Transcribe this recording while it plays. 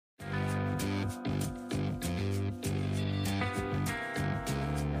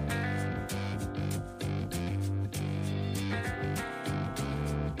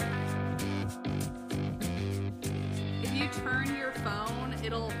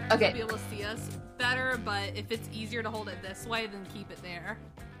Okay. will be able to see us better, but if it's easier to hold it this way, then keep it there.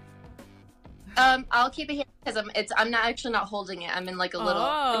 I'll keep it here because I'm not actually not holding it. I'm in like a little.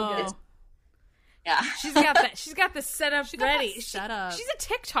 Oh. Yeah. She's got that. She's got the setup ready. Setup. She's a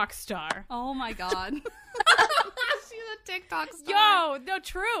TikTok star. Oh my god. She's a TikTok star. Yo, no,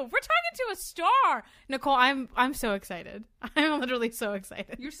 true. We're talking to a star. Nicole, I'm so excited. I'm literally so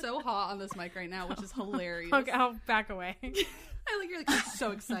excited. You're so hot on this mic right now, which is hilarious. Okay, I'll back away. You're like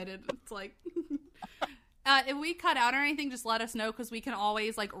so excited. It's like if we cut out or anything, just let us know because we can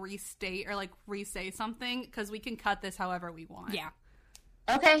always like restate or like re-say something because we can cut this however we want. Yeah.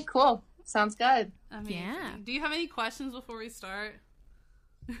 Okay, cool. Sounds good. Amazing. Yeah. Do you have any questions before we start?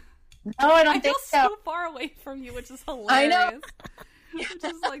 No, I don't I feel think so. so far away from you, which is hilarious. I know. Which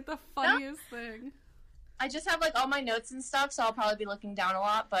is like the funniest thing. I just have like all my notes and stuff, so I'll probably be looking down a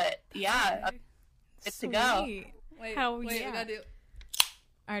lot. But yeah, Okay. good to go. Wait, Hell wait, yeah. we gotta do.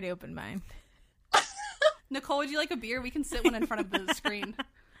 I already opened mine. Nicole, would you like a beer? We can sit one in front of the screen.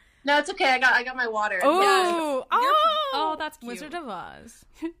 No, it's okay. I got my water. Oh, Oh, that's cute. Wizard of Oz.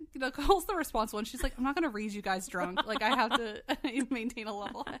 Nicole's the responsible one. She's like, I'm not gonna read you guys drunk. Like, I have to maintain a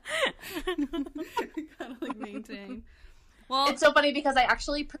level. Gotta like maintain. Well, It's so funny because I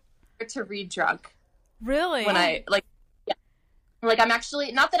actually prefer to read drunk Really? when I like. Yeah, like I'm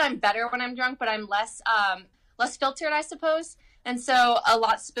actually not that I'm better when I'm drunk, but I'm less filtered, I suppose. And so a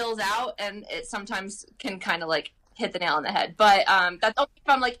lot spills out, and it sometimes can kind of like hit the nail on the head. But that's only if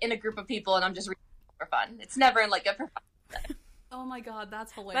I'm like in a group of people and I'm just reading for fun. It's never in like a professional. oh my god,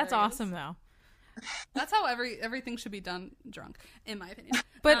 that's hilarious. That's awesome, though. That's how everything should be done drunk, in my opinion.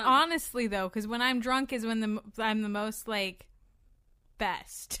 But honestly, though, because when I'm drunk is when I'm the most, like,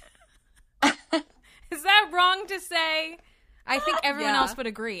 best. Is that wrong to say? I think everyone else would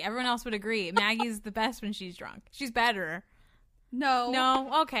agree. Everyone else would agree. Maggie's the best when she's drunk. She's better. No.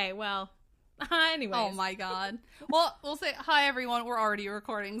 No? Okay, well. Anyways. Oh my god. Well, we'll say hi everyone. We're already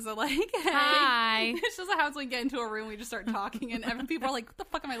recording, so like, hey. Hi. It's just what happens when we get into a room, we just start talking, and people are like, "What the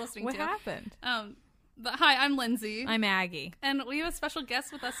fuck am I listening What to?" happened? But hi, I'm Lindsay, I'm Aggie. and we have a special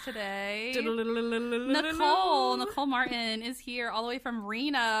guest with us today. Nicole. Nicole Martin is here all the way from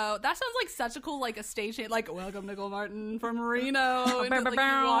Reno. That sounds like such a cool like a stage name, like "Welcome Nicole Martin from Reno." And like,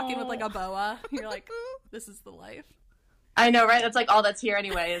 you walk in with like a boa. You're like, "This is the life." I know, right? That's like all that's here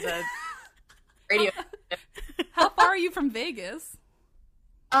anyway is a radio. How far are you from Vegas?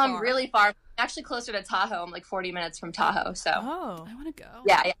 Really far. I'm actually closer to Tahoe. I'm like 40 minutes from Tahoe. So Oh. I want to go.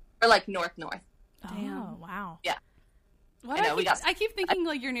 yeah, or like north. Damn. Oh, wow. Why I know, do I keep thinking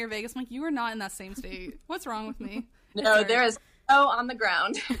like you're near Vegas. I'm like, you are not in that same state. What's wrong with me? No, Sorry. there is snow on the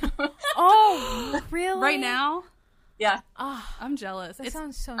ground. Oh, really? Right now, Yeah. Oh, I'm jealous. that It's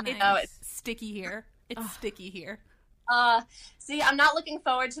sounds so nice. know, sticky here. It's sticky here. See, I'm not looking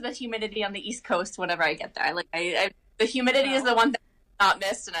forward to the humidity on the East Coast whenever I get there. The humidity is the one thing I not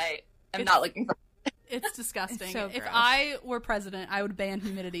missed, and I am not looking for. It's disgusting. It's so if gross. I were president, I would ban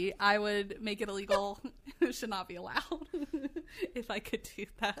humidity. I would make it illegal. It should not be allowed. If I could do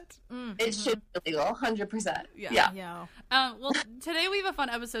that. It should be illegal, 100%. Yeah. Yo. Well, today we have a fun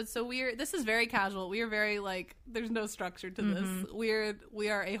episode. So this is very casual. We are very like, there's no structure to this. We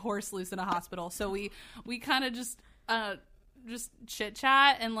are a horse loose in a hospital. So we kind of just chit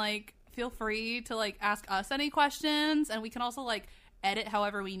chat and like feel free to like ask us any questions, and we can also like edit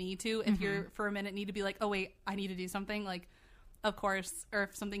however we need to. If you're for a minute need to be like, oh wait, I need to do something, like of course, or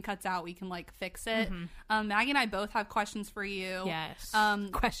if something cuts out, we can like fix it. Maggie and I both have questions for you. Yes.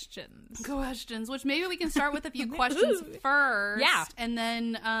 Questions, which maybe we can start with a few questions first. Yeah. And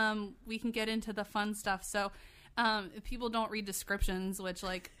then we can get into the fun stuff. So if people don't read descriptions, which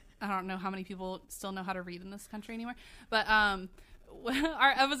like I don't know how many people still know how to read in this country anymore, but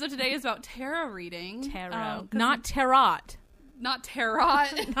our episode today is about tarot reading. Tarot. Not tarot. Not tarot.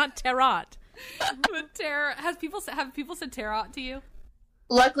 Not tarot. But tarot. Have people said tarot to you?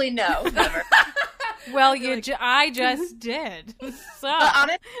 Luckily, no, never. Well, I just did. So. But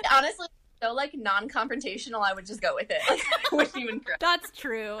honestly, so like non-confrontational, I would just go with it. Like, I wouldn't even try. That's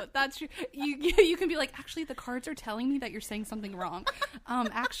true. That's true. You can be like, actually, the cards are telling me that you're saying something wrong.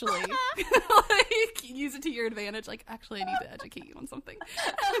 Actually, like, use it to your advantage. Like, actually, I need to educate you on something.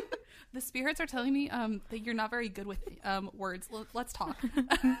 The spirits are telling me that you're not very good with words. Let's talk.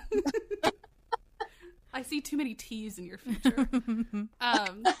 I see too many T's in your future.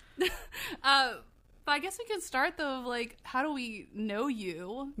 But I guess we can start though. Of, like, how do we know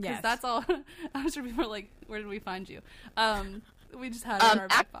you? Because Yes. that's all. I'm sure people are like, where did we find you? We just had it in our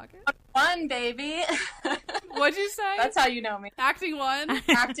back pocket. One, baby. What'd you say? That's how you know me. Acting one.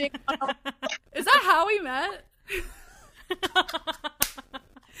 Acting. Is that how we met?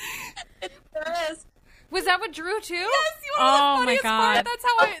 was that with Drew too? Yes, you Oh know the my funniest God. part?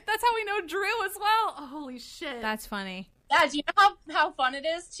 That's how we know Drew as well. Oh, holy shit. That's funny. Yeah, do you know how fun it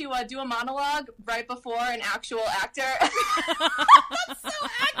is to do a monologue right before an actual actor? That's so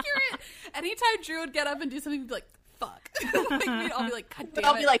accurate. Anytime Drew would get up and do something, we'd be like, fuck. Like, we'd all be like, God damn it.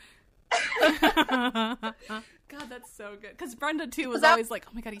 I'll be like, God, that's so good. Because Brenda, too, was that- always like,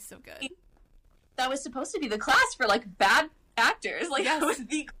 oh my God, he's so good. that was supposed to be the class for like bad actors. Like that was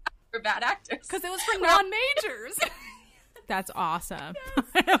the class for bad actors. Because it was for non-majors. That's awesome.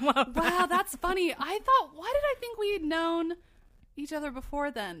 I love that. Wow, that's funny. I thought, why did I think we had known each other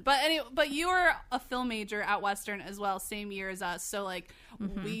before then? But anyway, but you were a film major at Western as well, same year as us. So like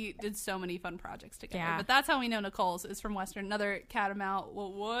we did so many fun projects together. Yeah. But that's how we know Nicole's is from Western. Another Catamount.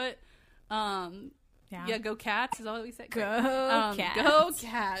 Well, what? Yeah, go Cats is that what we say? Go Cats. Go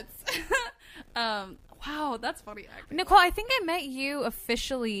Cats. Wow, that's funny. Actually. Nicole, I think I met you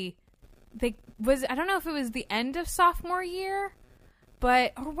officially. I don't know if it was the end of sophomore year,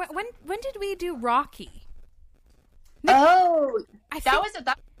 but or when did we do Rocky? Oh, I think,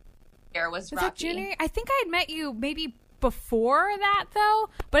 that year was was that Rocky. junior year? I think I had met you maybe before that though,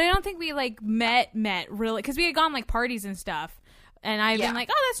 but I don't think we like met really because we had gone like parties and stuff. And I've been like,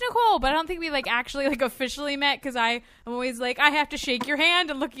 oh, that's Nicole. But I don't think we, like, actually, like, officially met because I'm always like, I have to shake your hand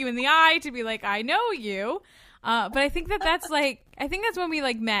and look you in the eye to be like, I know you. But I think that's, like, I think that's when we,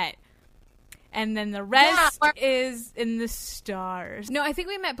 like, met. And then the rest is in the stars. No, I think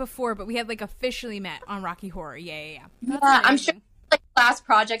we met before, but we had, like, officially met on Rocky Horror. Yeah. I'm sure like class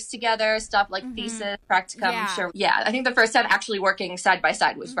projects together, stuff like thesis, practicum. Yeah. Sure. Yeah, I think the first time actually working side by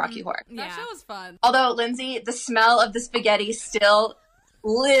side was Rocky Horror. That show was fun. Although, Lindsay, the smell of the spaghetti still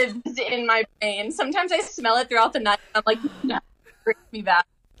lives in my brain. Sometimes I smell it throughout the night. I'm like, that brings me back.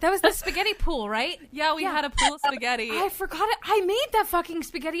 That was the spaghetti pool, right? Yeah, we had a pool of spaghetti. I forgot it. I made that fucking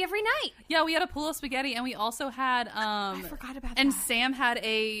spaghetti every night. Yeah, we had a pool of spaghetti, and we also had I forgot about and that. Sam had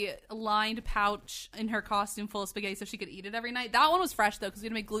a lined pouch in her costume full of spaghetti so she could eat it every night. That one was fresh though because we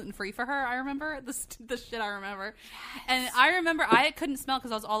had to make gluten-free for her. I remember the shit I remember. Yes. And I remember I couldn't smell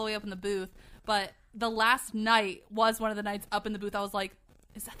because I was all the way up in the booth, but the last night was one of the nights up in the booth. I was like,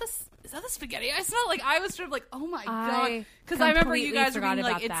 is that the spaghetti I smell? Like I was sort of like, oh my God, because I remember you guys were being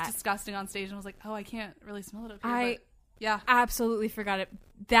like, it's disgusting on stage, and I was like, oh, I can't really smell it up here. Yeah, absolutely forgot it.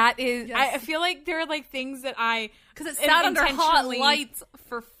 That is, yes. I feel like there are like things that because it sat under hot lights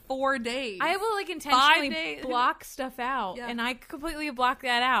for 4 days. I will like intentionally block stuff out, and I completely block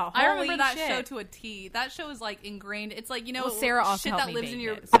that out. I remember that show to a T. That show is like ingrained. It's like Sarah also shit helped that me lives in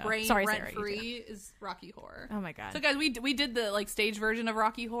your bake it, so. brain Sorry, rent Sarah, free is Rocky Horror. Oh my God! So guys, we did the like stage version of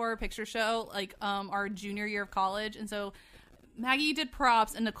Rocky Horror picture show like our junior year of college, and so Maggie did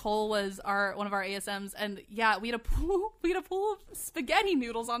props and Nicole was one of our ASMs, and yeah, we had a pool of spaghetti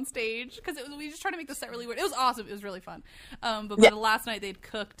noodles on stage because we just tried to make the set really weird. It was awesome. It was really fun. But by the last night they'd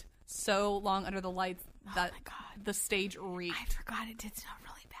cooked so long under the lights that the stage reeked. I forgot it did smell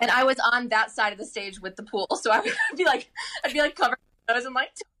really bad. And I was on that side of the stage with the pool, so I'd be like covered my nose and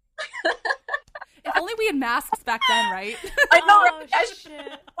like. If only we had masks back then, right? I know,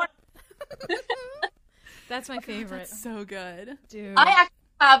 right? That's my favorite. That's so good, dude. I actually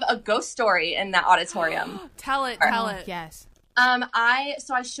have a ghost story in that auditorium. Tell it. Yes. I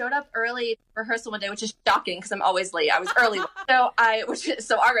showed up early to rehearsal one day, which is shocking because I'm always late. I was early,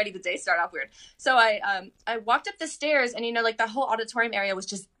 so already the day started off weird. So I walked up the stairs, and like the whole auditorium area was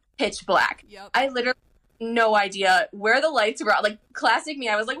just pitch black. Yep. I literally had no idea where the lights were. Like classic me,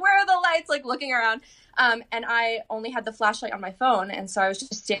 I was like, "Where are the lights?" Like looking around. And I only had the flashlight on my phone, and so I was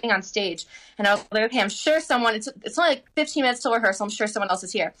just standing on stage, and I was like, okay, I'm sure someone, it's only like 15 minutes till rehearsal, I'm sure someone else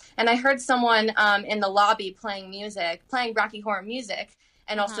is here. And I heard someone in the lobby playing Rocky Horror music,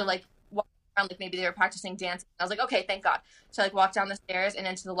 and also like walking around, like maybe they were practicing dance. I was like, okay, thank God. So I like walked down the stairs and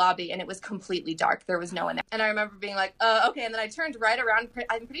into the lobby, and it was completely dark. There was no one there. And I remember being like, okay. And then I turned right around.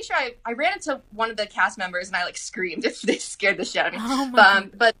 I'm pretty sure I ran into one of the cast members, and I like screamed. They scared the shit out of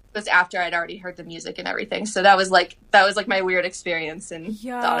me. But it was after I'd already heard the music and everything. So that was like my weird experience in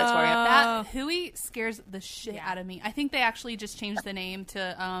the auditorium. That Hui scares the shit out of me. I think they actually just changed the name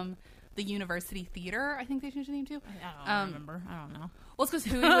to the University Theater. I think they changed the name too. I don't remember. I don't know. Well, it's because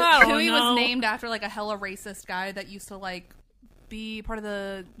Hui was named after like a hella racist guy that used to like be part of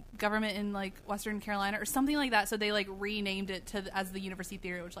the government in like Western Carolina or something like that. So they like renamed it as the University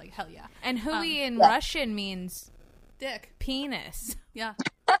Theater, which like hell yeah. And Hui in Russian means dick, penis. Yeah.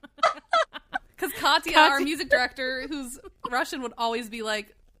 Because Katya, our music director, who's Russian, would always be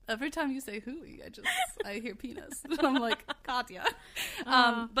like, every time you say Hui, I hear penis. And I'm like, Katya.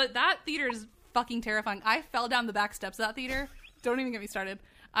 But that theater is fucking terrifying. I fell down the back steps of that theater Don't even get me started.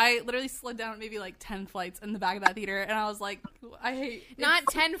 I literally slid down maybe like 10 flights in the back of that theater, and I was like, I hate... Not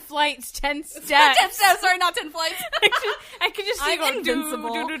 10 flights, 10 steps. 10 steps, sorry, not 10 flights. I could just see I'm going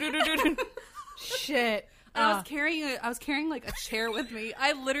invincible. Shit. And I was carrying like a chair with me.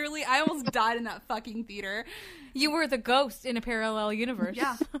 I almost died in that fucking theater. You were the ghost in a parallel universe.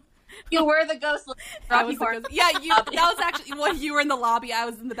 Yeah. You were the ghost. I was the ghost. Yeah, that was actually when you were in the lobby. I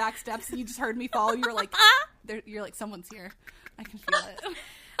was in the back steps, and you just heard me fall. You were like, you're like, someone's here. I can feel it.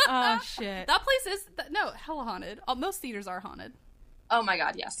 Oh, shit. That place is, hella haunted. Most theaters are haunted. Oh my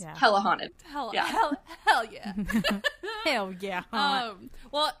god, yes. Yeah. Hella haunted. Hell Yeah. yeah. Hell yeah.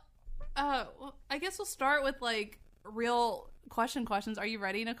 Well, I guess we'll start with like real questions. Are you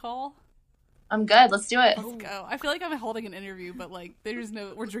ready, Nicole? I'm good. Let's do it. Let's go. I feel like I'm holding an interview, but like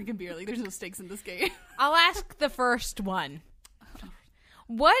we're drinking beer. Like there's no stakes in this game. I'll ask the first one.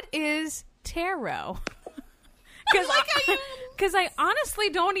 What is tarot? Because I honestly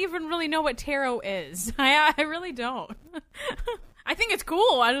don't even really know what tarot is. I really don't. I think it's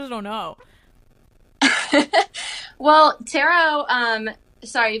cool. I just don't know. Well, tarot,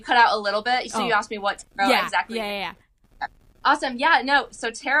 sorry, you cut out a little bit. So you asked me what tarot exactly is. Yeah. Awesome. Yeah, no.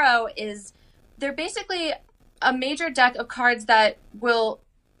 So tarot they're basically a major deck of cards that will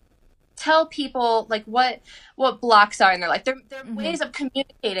tell people like what blocks are in their life. They're ways of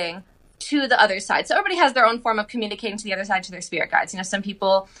communicating to the other side. So everybody has their own form of communicating to the other side, to their spirit guides. Some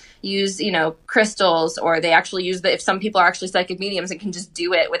people use, crystals, or they actually use if some people are actually psychic mediums and can just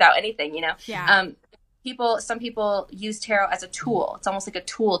do it without anything, Yeah. Some people use tarot as a tool. It's almost like a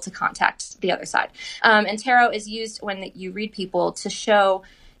tool to contact the other side. And tarot is used when you read people to show,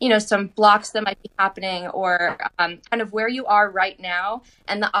 some blocks that might be happening, or kind of where you are right now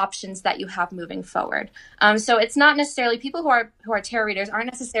and the options that you have moving forward. So it's not necessarily, people who are tarot readers aren't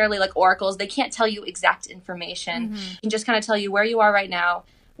necessarily like oracles. They can't tell you exact information. They can just kind of tell you where you are right now,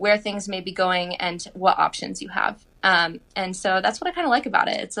 where things may be going, and what options you have. And so that's what I kind of like about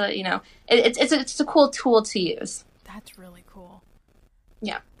it. It's it's a cool tool to use. That's really cool.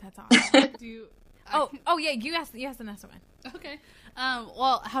 Yeah. That's awesome. Yeah, you asked the next one. Okay.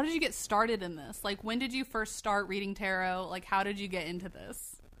 Well, how did you get started in this? Like, when did you first start reading tarot? Like, how did you get into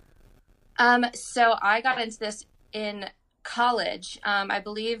this? So I got into this in college. I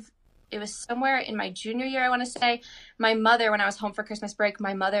believe it was somewhere in my junior year, I want to say. My mother, when I was home for Christmas break,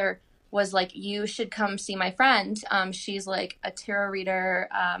 my mother was like, you should come see my friend. She's like a tarot reader,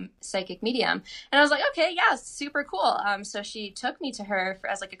 psychic medium. And I was like, okay, yeah, super cool. So she took me to her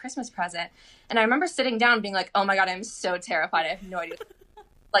as like a Christmas present. And I remember sitting down being like, oh my God, I'm so terrified. I have no idea.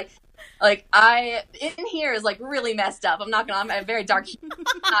 like in here is like really messed up. I'm a very dark.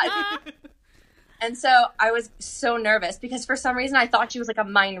 And so I was so nervous because for some reason I thought she was like a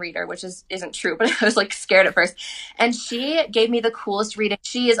mind reader, which isn't true, but I was like scared at first. And she gave me the coolest reading.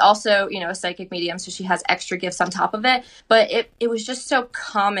 She is also, a psychic medium, so she has extra gifts on top of it. But it was just so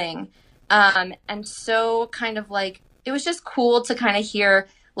calming, and so kind of like, it was just cool to kind of hear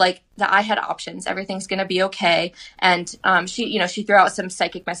like that I had options. Everything's going to be okay. And she threw out some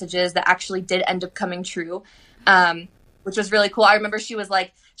psychic messages that actually did end up coming true, which was really cool. I remember she was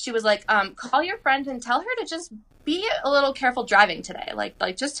like, call your friend and tell her to just be a little careful driving today.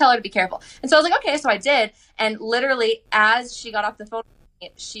 Like just tell her to be careful. And so I was like, okay, so I did. And literally as she got off the phone,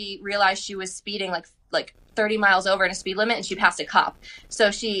 she realized she was speeding like 30 miles over in a speed limit, and she passed a cop.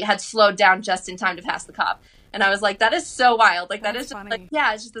 So she had slowed down just in time to pass the cop. And I was like, that is so wild. Like that is just like,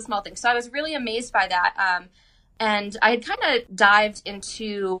 yeah, it's just a small thing. So I was really amazed by that. And I had kind of dived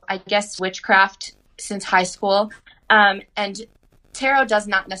into, I guess, witchcraft since high school. And tarot does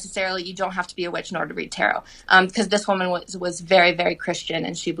not necessarily, you don't have to be a witch in order to read tarot. Because this woman was very, very Christian,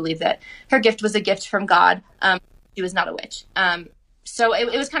 and she believed that her gift was a gift from God. She was not a witch. So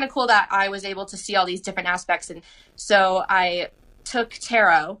it was kind of cool that I was able to see all these different aspects. And so I took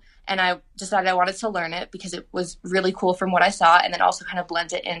tarot and I decided I wanted to learn it because it was really cool from what I saw, and then also kind of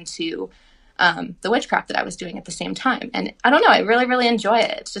blend it into the witchcraft that I was doing at the same time. And I don't know, I really, really enjoy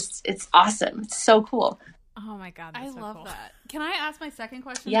it. It's awesome. It's so cool. Oh my God, I love cool. that. Can I ask my second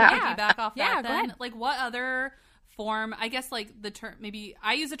question? Yeah. Back off that go then? ahead. Like, what other form, I guess, like the term, maybe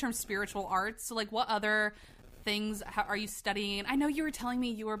I use the term spiritual arts. So like, what other things are you studying? I know you were telling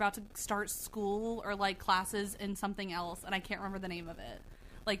me you were about to start school or like classes in something else, and I can't remember the name of it.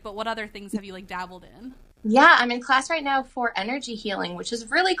 Like, but what other things have you like dabbled in? Yeah, I'm in class right now for energy healing, which is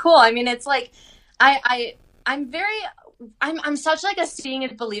really cool. I mean, it's like, I'm such like a seeing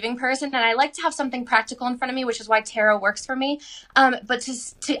and believing person, and I like to have something practical in front of me, which is why tarot works for me. But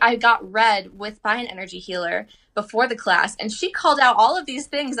I got read by an energy healer before the class, and she called out all of these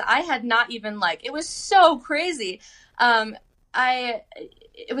things that I had not even it was so crazy.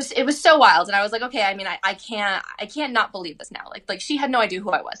 it was so wild, and I was like, okay, I mean, I can't not believe this now. Like she had no idea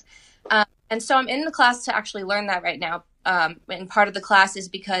who I was. And so I'm in the class to actually learn that right now. And part of the class is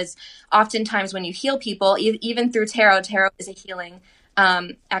because oftentimes when you heal people, even through tarot is a healing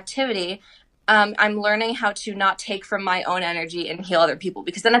activity. I'm learning how to not take from my own energy and heal other people,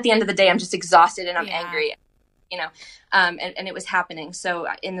 because then at the end of the day, I'm just exhausted and I'm angry, you know, and it was happening. So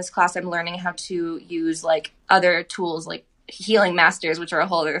in this class, I'm learning how to use like other tools, like healing masters, which are a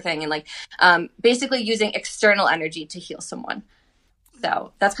whole other thing. And like basically using external energy to heal someone.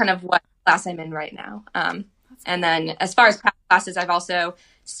 So that's kind of what class I'm in right now. And then as far as past classes, I've also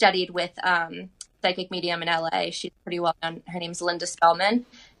studied with psychic medium in LA. She's pretty well known. Her name's Linda Spellman,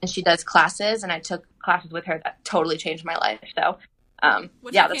 and she does classes, and I took classes with her that totally changed my life. So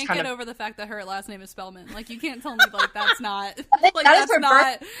Which yeah, I that's can't kind get of over the fact that her last name is Spellman. Like, you can't tell me like that's not like that that's is her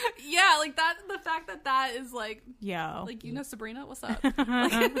not yeah, like that the fact that that is like Yo. like, you know, Sabrina, what's up?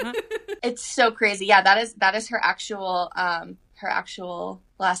 It's so crazy. Yeah, that is her actual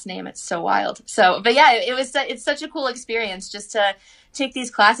last name. It's so wild. So, but yeah, it's such a cool experience just to take these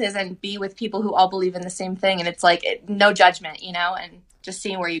classes and be with people who all believe in the same thing, and it's like no judgment, you know, and just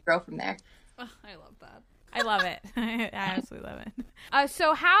seeing where you grow from there. Oh, I love that. I love it. I absolutely love it.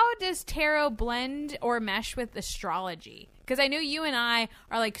 So how does tarot blend or mesh with astrology? Because I know you and I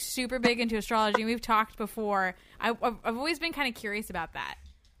are like super big into astrology, and we've talked before. I've always been kind of curious about that.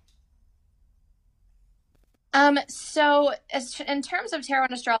 So in terms of tarot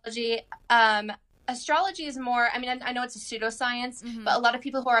and astrology, astrology is more, I mean, I know it's a pseudoscience, but a lot of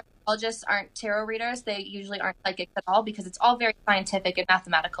people who are astrologists aren't tarot readers. They usually aren't psychics at all, because it's all very scientific and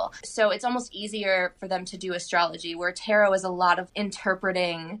mathematical. So it's almost easier for them to do astrology, where tarot is a lot of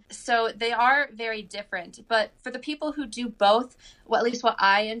interpreting. So they are very different. But for the people who do both, well, at least what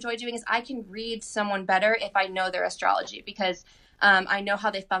I enjoy doing is I can read someone better if I know their astrology, because I know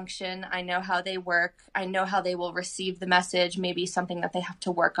how they function. I know how they work. I know how they will receive the message, maybe something that they have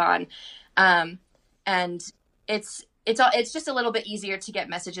to work on. And it's just a little bit easier to get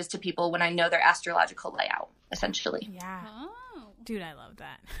messages to people when I know their astrological layout, essentially. Yeah. Oh. Dude, I love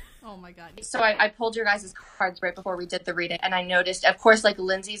that. Oh my god. So I pulled your guys' cards right before we did the reading, and I noticed, of course, like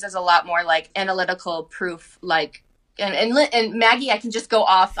Lindsay's is a lot more like analytical proof, like, and Maggie, I can just go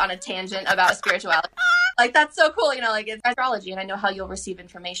off on a tangent about spirituality. Like, that's so cool, you know, like, it's astrology, and I know how you'll receive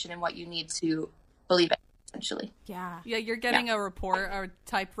information and what you need to believe it, essentially. Yeah. Yeah, you're getting a report, or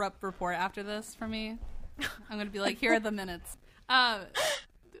type rep report after this from me. I'm going to be like, here are the minutes. What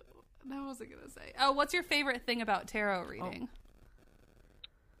was I going to say? Oh, what's your favorite thing about tarot reading?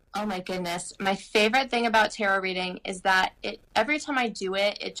 Oh my goodness. My favorite thing about tarot reading is that every time I do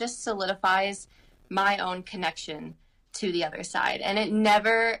it, it just solidifies my own connection to the other side. And it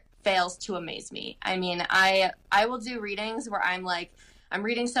never fails to amaze me. I mean, I will do readings where I'm like, I'm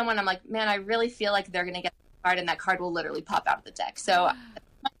reading someone, I'm like, man, I really feel like they're going to get a card, and that card will literally pop out of the deck. So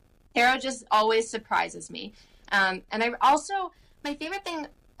tarot just always surprises me. And I also, my favorite thing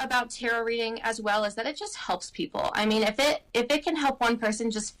about tarot reading as well is that it just helps people. I mean, if it can help one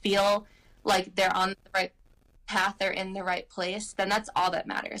person just feel like they're on the right path, they're in the right place, then that's all that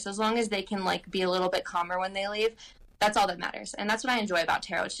matters. As long as they can like be a little bit calmer when they leave, that's all that matters. And that's what I enjoy about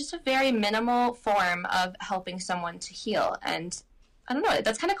tarot. It's just a very minimal form of helping someone to heal. And I don't know,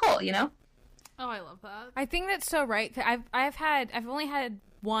 that's kind of cool, you know? Oh, I love that. I think that's so right. I've only had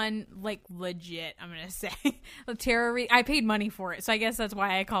one, like, legit, I'm gonna say, a tarot read. I paid money for it, so I guess that's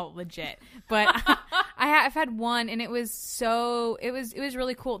why I call it legit. But I've had one, and it was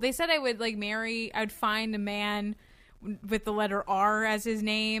really cool. They said I would I'd find a man with the letter R as his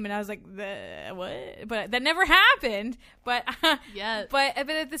name, and I was like, what? But that never happened. But yeah. But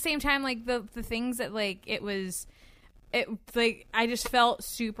at the same time, like the things that I just felt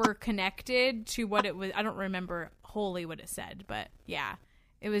super connected to what it was. I don't remember wholly what it said, but yeah,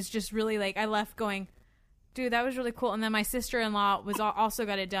 it was just really like I left going, dude, that was really cool. And then my sister-in-law was also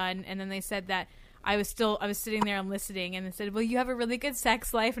got it done, and then they said that I was sitting there and listening, and they said, well, you have a really good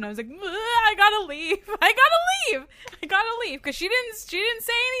sex life, and I was like, I gotta leave, because she didn't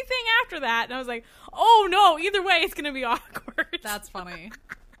say anything after that, and I was like, oh no, either way it's gonna be awkward. That's funny.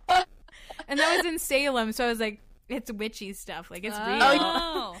 And that was in Salem, so I was like, it's witchy stuff, like it's real.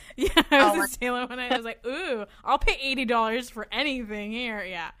 Oh. Yeah, I was in Salem when I was like, ooh, I'll pay $80 for anything here.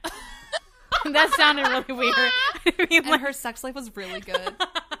 Yeah. That sounded really weird. I mean, and her sex life was really good.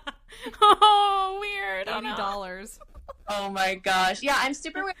 Oh, weird. $80. Oh my gosh. Yeah, I'm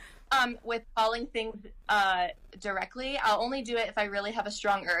super weird with calling things directly. I'll only do it if I really have a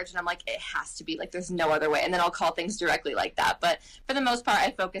strong urge, and I'm like, it has to be, like, there's no other way, and then I'll call things directly like that. But for the most part,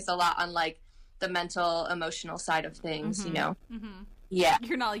 I focus a lot on like the mental, emotional side of things, you know? Mm-hmm. Yeah.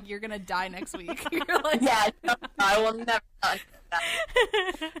 You're not like, you're gonna die next week. You're like, Yeah, no, I will never that.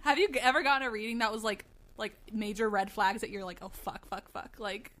 Have you ever gotten a reading that was like major red flags that you're like, oh fuck.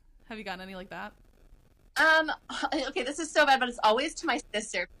 Like, have you gotten any like that? Okay, this is so bad, but it's always to my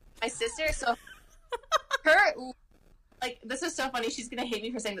sister. My sister, so her, like, this is so funny. She's gonna hate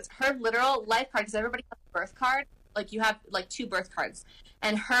me for saying this. Her literal life card, because everybody has a birth card. Like, you have like 2 birth cards,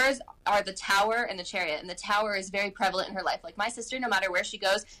 and hers are the Tower and the Chariot, and the Tower is very prevalent in her life. Like, my sister, no matter where she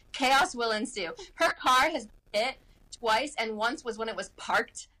goes, chaos will ensue. Her car has been hit twice, and once was when it was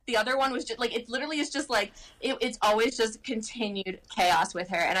parked. The other one was just like, it literally is just like, it's always just continued chaos with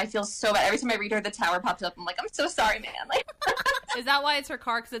her, and I feel so bad. Every time I read her, the Tower pops up. I'm like, I'm so sorry, man. Like, is that why it's her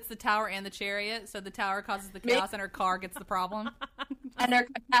car? Because it's the Tower and the Chariot, so the Tower causes the chaos, and her car gets the problem. And her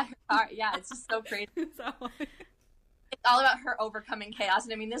car, yeah, it's just so crazy. It's all about her overcoming chaos,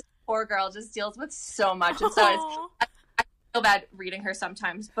 and I mean, this poor girl just deals with so much, and so I feel bad reading her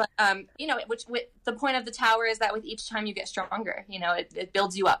sometimes, but you know, which the point of the Tower is that with each time you get stronger, you know, it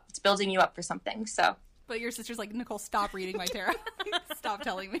builds you up. It's building you up for something. So, but your sister's like, Nicole, stop reading my tarot. Stop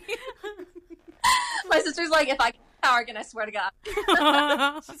telling me. My sister's like, if I get the Tower again, I swear to God.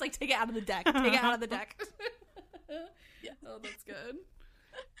 She's like, take it out of the deck. Take it out of the deck. Yeah. Oh, that's good.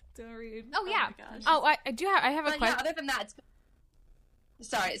 Don't read. Oh yeah. Oh, I do have. I have a question. Yeah, other than that, it's...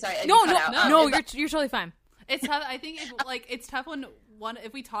 Sorry. No, you're totally fine. It's tough. I think it's tough when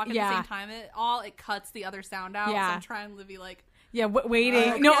if we talk at the same time, it cuts the other sound out. Yeah. So I'm trying to be like,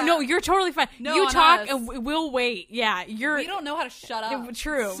 waiting. No, you're totally fine. No, you talk us. and we'll wait. Yeah, we don't know how to shut up.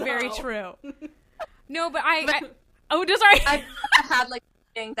 True, so. Very true. No, but sorry. I've had like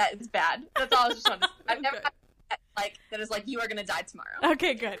a thing that is bad. That's all I was just trying to say. I've never had like that is like, you are gonna die tomorrow.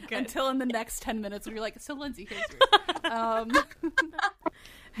 Okay, good. Until in the next 10 minutes, we're like, so Lindsay, here's yours.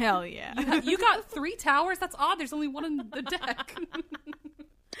 Hell yeah. You got 3 towers? That's odd. There's only one in the deck.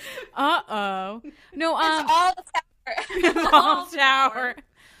 Uh-oh. No, it's all the Tower. all Tower.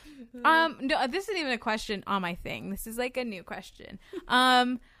 No, this isn't even a question on my thing. This is like a new question.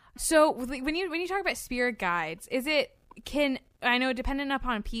 So when you talk about spirit guides, I know dependent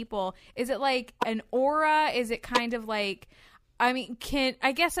upon people, is it like an aura? Is it kind of like, I mean,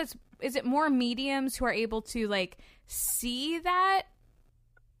 is it more mediums who are able to like see that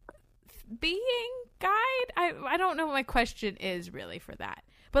being guide? I don't know what my question is really for that.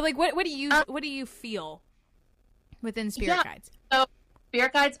 But like, what do you feel within spirit guides? So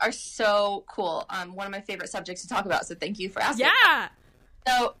spirit guides are so cool. One of my favorite subjects to talk about. So thank you for asking. Yeah.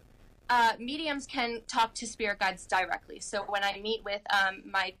 So mediums can talk to spirit guides directly. So when I meet with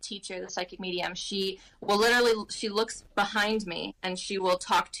my teacher, the psychic medium, she looks behind me and she will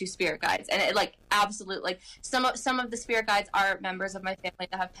talk to spirit guides. And it like absolutely, like some of the spirit guides are members of my family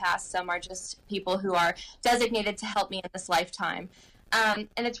that have passed. Some are just people who are designated to help me in this lifetime. And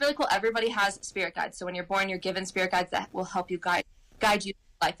it's really cool. Everybody has spirit guides. So when you're born, you're given spirit guides that will help you guide you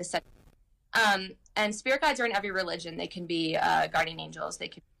through life. And spirit guides are in every religion. They can be guardian angels. They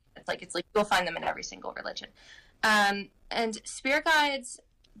can. It's like you'll find them in every single religion. And spirit guides,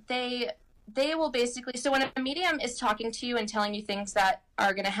 they will basically, so when a medium is talking to you and telling you things that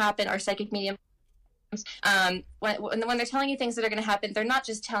are going to happen, or psychic mediums, when they're telling you things that are going to happen, they're not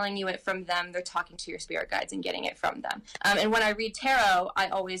just telling you it from them, they're talking to your spirit guides and getting it from them. And when I read tarot, I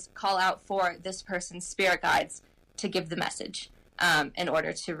always call out for this person's spirit guides to give the message. In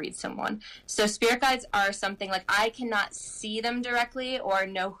order to read someone. So spirit guides are something like, I cannot see them directly or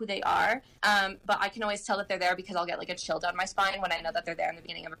know who they are, but I can always tell that they're there because I'll get like a chill down my spine when I know that they're there in the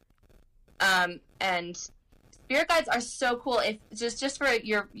beginning of and spirit guides are so cool. If just for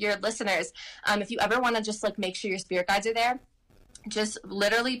your listeners, if you ever want to just like make sure your spirit guides are there, just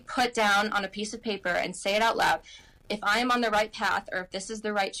literally put down on a piece of paper and say it out loud. If I am on the right path, or if this is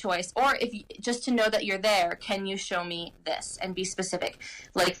the right choice, or if just to know that you're there, can you show me this and be specific?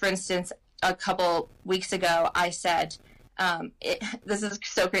 Like, for instance, a couple weeks ago, I said, this is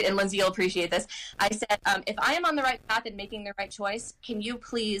so great, and Lindsay, you'll appreciate this. I said, if I am on the right path and making the right choice, can you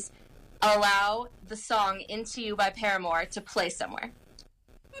please allow the song Into You by Paramore to play somewhere?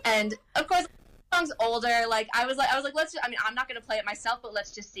 And of course, song's older. Like I was like, I'm not going to play it myself, but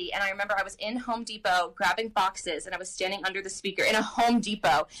let's just see. And I remember I was in Home Depot grabbing boxes, and I was standing under the speaker in a Home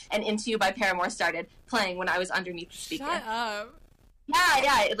Depot, and Into You by Paramore started playing when I was underneath the speaker. Shut up.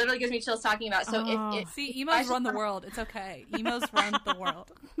 Yeah, it literally gives me chills talking about it. So see, emos run the world. It's okay. Emos run the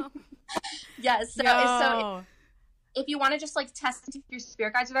world. Yes. So if you want to just like test if your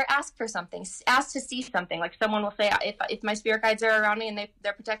spirit guides are there, ask for something, ask to see something. Like someone will say, if my spirit guides are around me and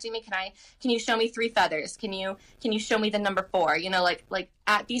they're protecting me, can you show me 3 feathers? Can you show me the number 4? You know, like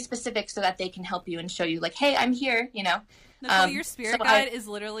be specific so that they can help you and show you like, hey, I'm here, you know. Nicole, your spirit guide is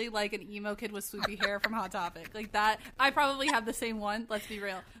literally like an emo kid with swoopy hair from Hot Topic. Like that, I probably have the same one, let's be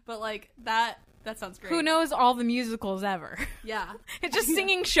real. But like that sounds great. Who knows all the musicals ever? Yeah. It's just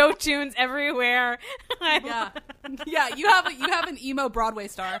singing show tunes everywhere. Yeah. Yeah, you have an emo Broadway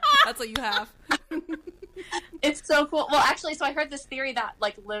star. That's what you have. It's so cool. Well, actually, so I heard this theory that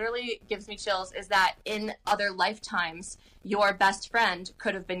like literally gives me chills, is that in other lifetimes, your best friend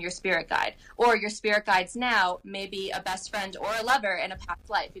could have been your spirit guide, or your spirit guides now may be a best friend or a lover in a past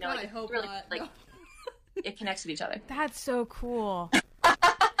life. You know, God, like I hope really, not. like No. it connects with each other. That's so cool.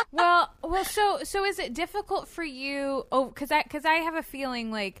 Well, so is it difficult for you? Oh, because I have a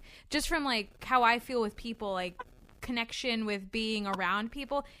feeling like just from like how I feel with people, like connection with being around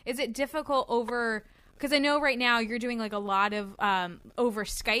people. Is it difficult over? Because I know right now you're doing like a lot of over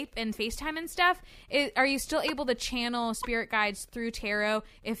Skype and FaceTime and stuff. Are you still able to channel spirit guides through tarot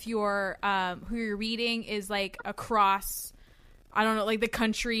if your who you're reading is like across, I don't know, like the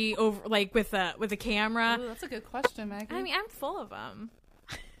country over, like with a camera? Ooh, that's a good question, Maggie. I mean, I'm full of them.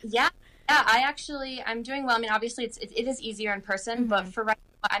 Yeah. I'm doing well. I mean, obviously it is easier in person, but for right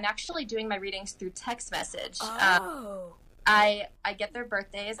now, I'm actually doing my readings through text message. Oh. I get their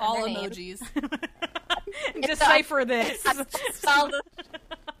birthdays and all their names. emojis. Decipher this.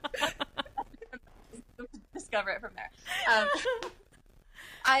 Discover it from there.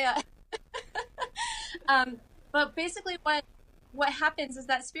 But basically what happens is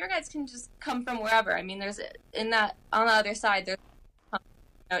that spirit guides can just come from wherever. I mean, there's on the other side, there's,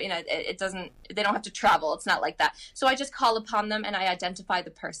 you know, they don't have to travel. It's not like that. So I just call upon them and I identify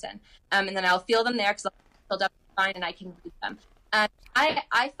the person. And then I'll feel them there because I'll filled up fine and I can read them. And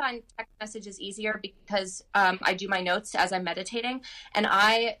I find text messages easier because I do my notes as I'm meditating, and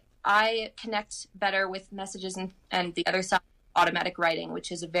I connect better with messages and the other side, automatic writing,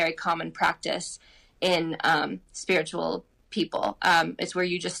 which is a very common practice in spiritual people. It's where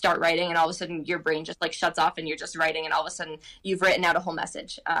you just start writing and all of a sudden your brain just like shuts off and you're just writing and all of a sudden you've written out a whole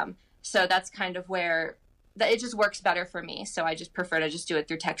message. So that's kind of where it just works better for me. So I just prefer to just do it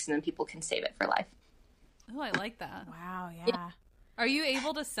through text and then people can save it for life. Oh, I like that. Wow, yeah. Are you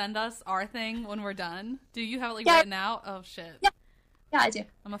able to send us our thing when we're done? Do you have it like Yeah. written out? Oh shit. Yeah, I do.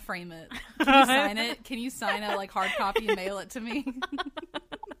 I'm gonna frame it. Can you sign it? Can you sign a like hard copy and mail it to me?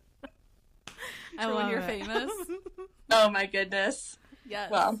 For when you're famous. Oh my goodness.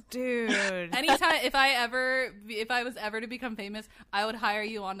 Yes. Well, Dude. Anytime, if I was ever to become famous, I would hire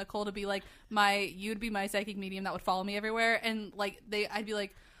you on, Nicole, to be like you'd be my psychic medium that would follow me everywhere, and like they'd be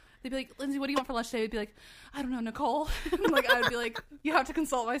like, Lindsay, what do you want for lunch today? I'd be like, I don't know, Nicole. Like I would be like, you have to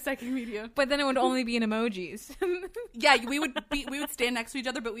consult my psychic medium. But then it would only be in emojis. Yeah, we would stand next to each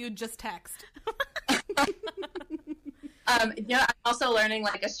other, but we would just text. yeah, I'm also learning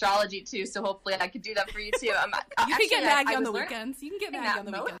like astrology too, so hopefully I could do that for you too. You can get Maggie on the weekends. You can get Maggie on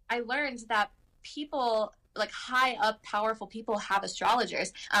the weekends. I learned that people, like high up, powerful people, have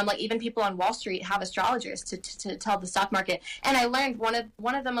astrologers. Like even people on Wall Street have astrologers to tell the stock market. And I learned one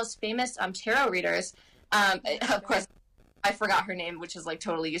of the most famous tarot readers. Of course, I forgot her name, which is like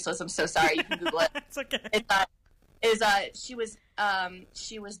totally useless. I'm so sorry. You can Google it. It's okay.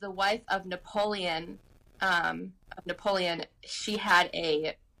 She was the wife of Napoleon. She had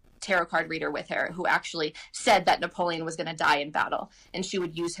a tarot card reader with her who actually said that Napoleon was going to die in battle, and she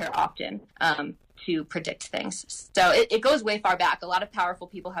would use her often to predict things. So it goes way far back. A lot of powerful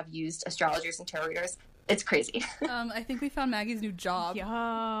people have used astrologers and tarot readers. It's crazy. I think we found Maggie's new job.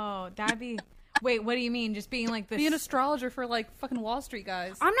 Yo, that'd be... Wait, what do you mean? Just being like this? Be an astrologer for like fucking Wall Street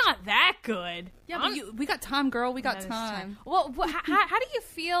guys. I'm not that good. Yeah, but we got time, girl. We got time. Well, how do you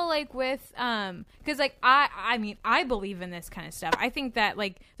feel like with because like I mean I believe in this kind of stuff. I think that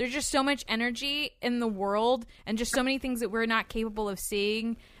like there's just so much energy in the world and just so many things that we're not capable of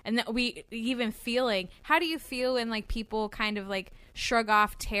seeing and that we even feeling. How do you feel when like people kind of like shrug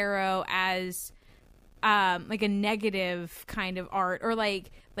off tarot as like a negative kind of art or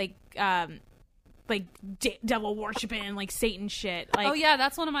like devil worshiping and like Satan shit. Like, oh yeah,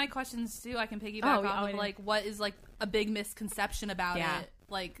 that's one of my questions too. I can piggyback off of like what is like a big misconception about it,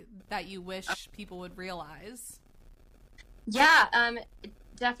 like that you wish people would realize. Yeah,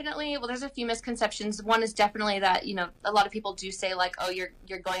 definitely. Well, there's a few misconceptions. One is definitely that a lot of people do say like, oh, you're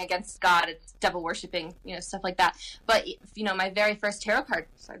going against God. It's devil worshiping, stuff like that. But my very first tarot card.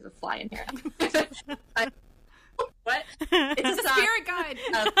 Sorry, there's a fly in here. What? It's a spirit guide.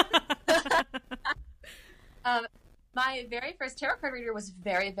 my very first tarot card reader was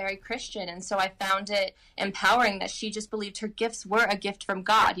very, very Christian. And so I found it empowering that she just believed her gifts were a gift from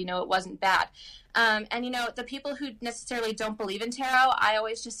God. You know, it wasn't bad. And, you know, the people who necessarily don't believe in tarot, I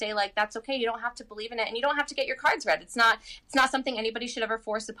always just say, like, that's okay. You don't have to believe in it, and you don't have to get your cards read. It's not something anybody should ever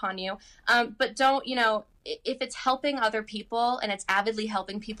force upon you. But don't, you know, if it's helping other people and it's avidly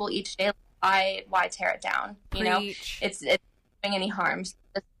helping people each day, why tear it down? You know, it's doing any harm.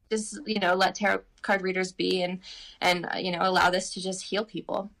 Just, you know, let tarot card readers be and you know, allow this to just heal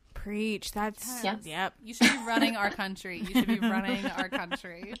people. Preach. That's Yep. You should be running our country. You should be running our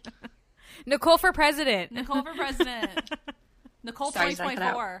country. Nicole for president. Nicole for president. Nicole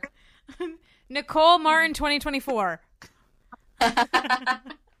 2024. Nicole Martin 2024.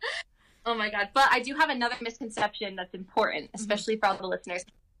 Oh my God. But I do have another misconception that's important, especially for all the listeners.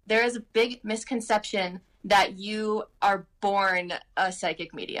 There is a big misconception that you are born a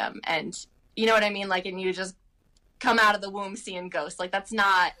psychic medium, and you know what I mean? Like, and you just come out of the womb seeing ghosts. Like, that's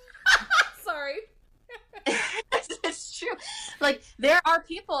not... Sorry. It's true. Like, there are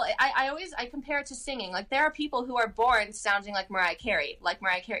people, I compare it to singing. Like, there are people who are born sounding like Mariah Carey. Like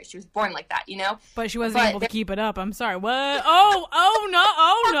Mariah Carey, she was born like that, you know? But she wasn't able to keep it up. I'm sorry. What? Oh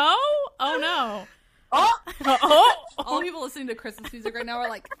no. All the people listening to Christmas music right now are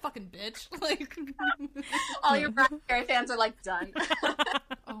like, fucking bitch. Like, all your Mariah Carey fans are like, done.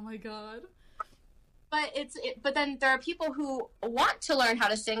 Oh my God. But then there are people who want to learn how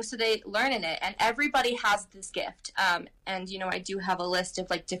to sing, so they learn in it, and everybody has this gift. And you know, I do have a list of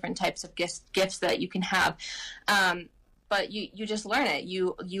like different types of gifts that you can have. But you just learn it.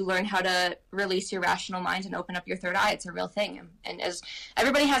 You learn how to release your rational mind and open up your third eye. It's a real thing. And as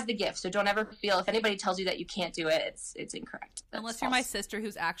everybody has the gift, so don't ever feel, if anybody tells you that you can't do it, it's incorrect. That's Unless false. you're my sister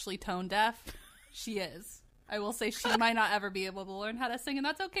who's actually tone deaf. She is. I will say she might not ever be able to learn how to sing, and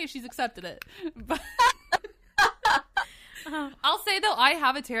that's okay. She's accepted it. But I'll say, though, I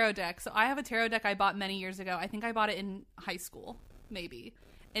have a tarot deck. So I have a tarot deck I bought many years ago. I think I bought it in high school, maybe.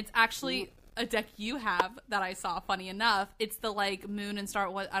 It's actually a deck you have that I saw, funny enough. It's the, like, moon and star...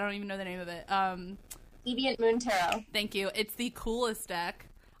 What I don't even know the name of it. Deviant Moon Tarot. Thank you. It's the coolest deck.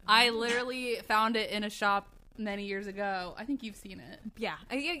 I literally found it in a shop many years ago. I think you've seen it. Yeah,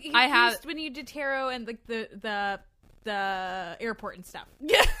 I have when you did tarot and like the airport and stuff.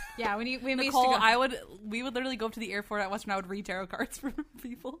 Yeah, yeah. When Nicole, we would literally go up to the airport at Western. I would read tarot cards for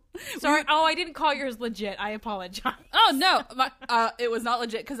people. Sorry. Oh, I didn't call yours legit. I apologize. Oh no, it was not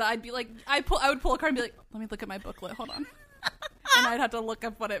legit because I'd be like, I would pull a card and be like, let me look at my booklet. Hold on. And I'd have to look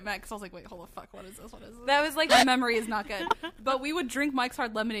up what it meant because I was like, wait, hold the fuck, what is this? What is this? That was like my memory is not good. But we would drink Mike's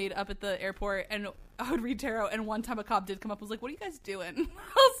Hard Lemonade up at the airport, and I would read tarot. And one time a cop did come up and was like, "What are you guys doing?"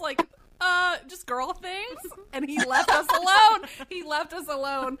 I was like, just girl things." And he left us alone. He left us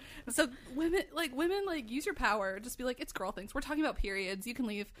alone. So women, use your power. Just be like, it's girl things. We're talking about periods. You can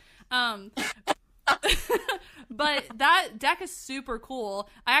leave. But that deck is super cool.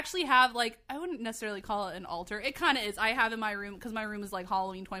 I actually have, like, I wouldn't necessarily call it an altar. It kind of is. I have in my room, because my room is, like,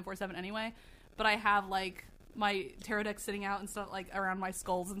 Halloween 24/7 anyway. But I have, like, my tarot deck sitting out and stuff, like, around my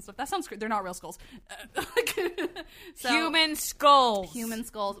skulls and stuff. That sounds great. They're not real skulls. So, human skulls. Human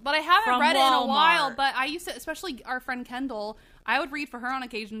skulls. But I haven't read it in a while. But I used to, especially our friend Kendall, I would read for her on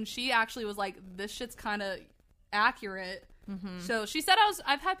occasion. She actually was like, this shit's kind of accurate. Mm-hmm. So she said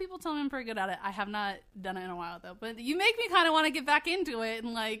I've had people tell me I'm pretty good at it. I have not done it in a while though. But you make me kind of want to get back into it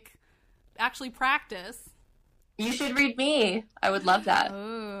and like actually practice. You should read me. I would love that.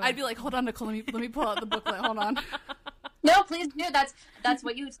 Ooh. I'd be like, hold on, Nicole, let me pull out the booklet. Hold on. No, please do. That's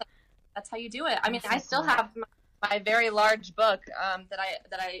what that's how you do it. I mean, I still have my very large book that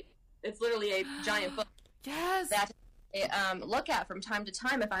I it's literally a giant book. Yes. That look at from time to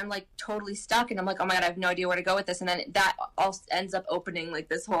time if I'm like totally stuck and I'm like, oh my god, I have no idea where to go with this, and then that all ends up opening like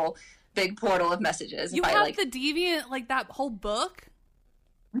this whole big portal of messages. You have the Deviant, like that whole book.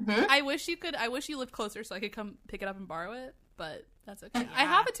 Mm-hmm. I wish you lived closer so I could come pick it up and borrow it, but that's okay. Yeah. I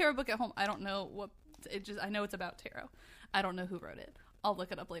have a tarot book at home. I don't know I know it's about tarot. I don't know who wrote it. I'll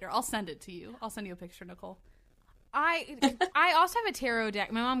look it up later. I'll send it to you. I'll send you a picture, Nicole. I also have a tarot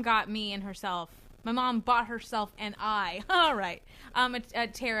deck. My mom got me and herself. My mom bought herself and I. All right. A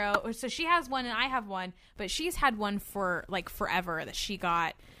tarot. So she has one and I have one, but she's had one for like forever that she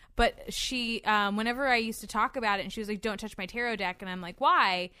got. But she, whenever I used to talk about it, and she was like, "Don't touch my tarot deck," and I'm like,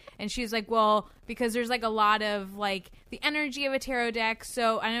 "Why?" And she's like, "Well, because there's like a lot of like the energy of a tarot deck."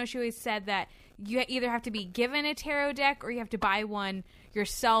 So I know she always said that you either have to be given a tarot deck or you have to buy one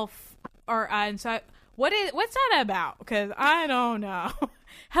yourself. Or and so what's that about? Because I don't know.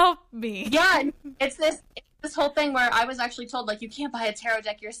 Help me. Yeah, it's this whole thing where I was actually told like you can't buy a tarot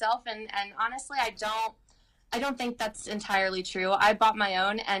deck yourself, and honestly, I don't. I don't think that's entirely true. I bought my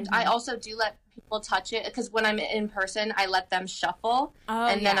own, and I also do let people touch it, because when I'm in person, I let them shuffle,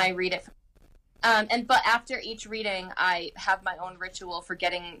 then I read it. But after each reading, I have my own ritual for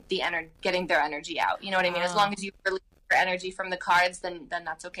getting their energy out. You know what I mean? As long as you release your energy from the cards, then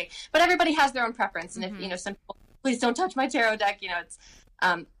that's okay. But everybody has their own preference, and if some people, please don't touch my tarot deck. It's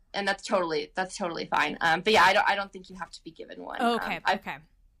and that's totally fine. But yeah, I don't think you have to be given one. Okay. Okay.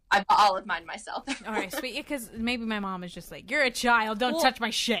 I bought all of mine myself. All right, sweet. Because maybe my mom is just like, "You're a child, don't touch my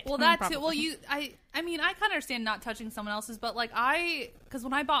shit." Well, that too. Well, I mean, I kind of understand not touching someone else's, but like because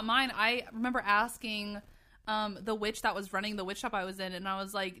when I bought mine, I remember asking the witch that was running the witch shop I was in, and I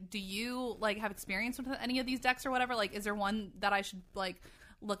was like, "Do you like have experience with any of these decks or whatever? Like, is there one that I should like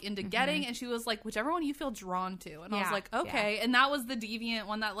look into getting?" And she was like, "Whichever one you feel drawn to." And I was like, "Okay." And that was the deviant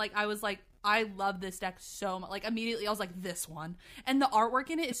one that like I was like, I love this deck so much. Like, immediately I was like, this one. And the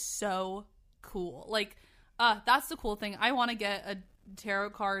artwork in it is so cool. Like, that's the cool thing. I want to get a tarot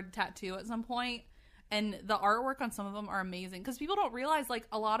card tattoo at some point. And the artwork on some of them are amazing. Because people don't realize, like,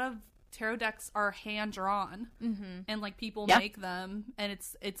 a lot of tarot decks are hand-drawn. And, like, people make them. And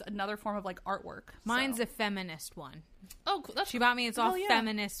it's another form of, like, artwork. Mine's a feminist one. Oh, cool. She bought me. It's all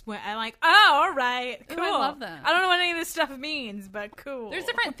feminist. I'm like, oh, all right, cool. Ooh, I love that. I don't know what any of this stuff means, but cool. There's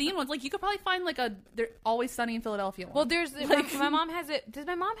different theme ones. Like, you could probably find like they're Always Sunny in Philadelphia one. Well, there's like, my mom has it. Does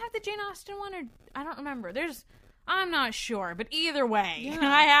my mom have the Jane Austen one, or I don't remember. I'm not sure, but either way,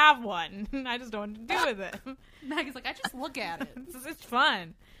 I have one. I just don't know what to do with it. Maggie's like, I just look at it. It's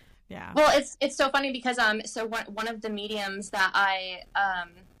fun. Yeah. Well, it's so funny because so one of the mediums that I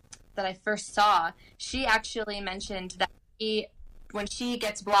first saw, she actually mentioned that when she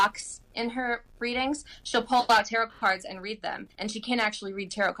gets blocks in her readings, she'll pull out tarot cards and read them. And she can't actually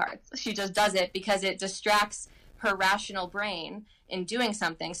read tarot cards. She just does it because it distracts her rational brain in doing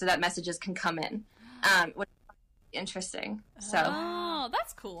something so that messages can come in, which is interesting. So. Oh,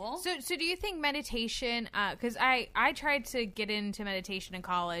 that's cool. So do you think meditation, because I tried to get into meditation in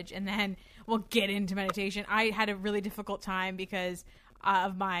college, and then, I had a really difficult time because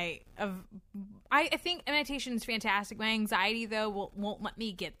I think meditation is fantastic. My anxiety, though, won't let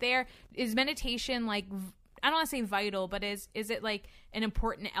me get there. Is meditation, like, I don't want to say vital, but is it, like, an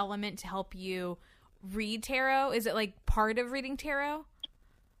important element to help you read tarot? Is it, like, part of reading tarot?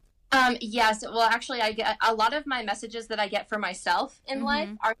 Yes. Well, actually, I get a lot of my messages that I get for myself in life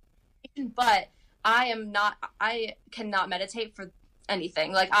are meditation, but I cannot meditate for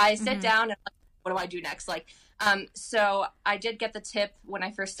anything. Like, I sit down and, like, what do I do next? Like, so I did get the tip when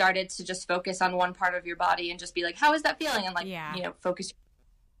I first started to just focus on one part of your body and just be like, how is that feeling? And, like, focus.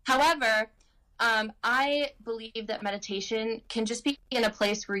 However, I believe that meditation can just be in a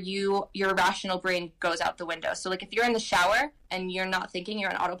place where your rational brain goes out the window. So, like, if you're in the shower and you're not thinking, you're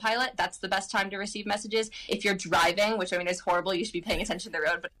on autopilot, that's the best time to receive messages. If you're driving, which, I mean, is horrible, you should be paying attention to the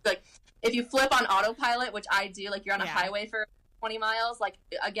road, but, like, if you flip on autopilot, which I do, like, you're on a highway for 20 miles, like,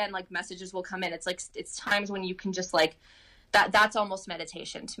 again, like, messages will come in. It's like, it's times when you can just, like, that's almost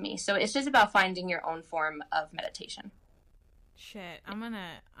meditation to me. So it's just about finding your own form of meditation. Shit, I'm gonna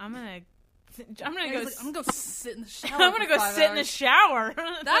go sit in the shower. I'm gonna go sit in the shower.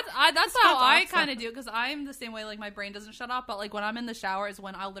 That's how I kind of do, because I'm the same way. Like, my brain doesn't shut off, but, like, when I'm in the shower is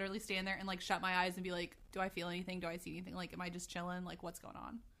when I'll literally stand there and, like, shut my eyes and be like, do I feel anything? Do I see anything? Like, am I just chilling? Like, what's going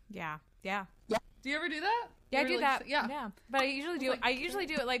on? Yeah. Do you ever do that? Yeah, I do that. Yeah, but I usually do. I usually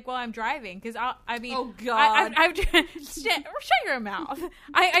do it, like, while I'm driving, because I mean, oh god, shut your mouth.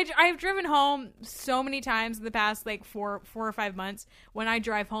 I've driven home so many times in the past, like, 4 or 5 months. When I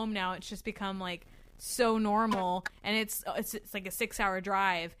drive home now, it's just become, like, so normal, and it's like a 6-hour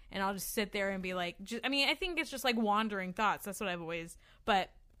drive, and I'll just sit there and be like, I think it's just like wandering thoughts. That's what I've always, but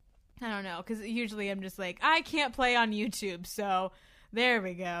I don't know, because usually I'm just like, I can't play on YouTube, so. There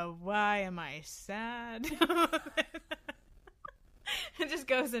we go. Why am I sad? It just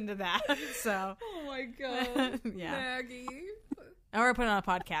goes into that. So. Oh my god. Yeah. Maggie. Or I put on a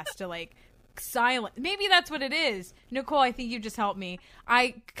podcast to, like, silent. Maybe that's what it is. Nicole, I think you just helped me.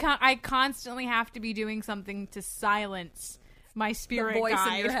 I constantly have to be doing something to silence my spirit voice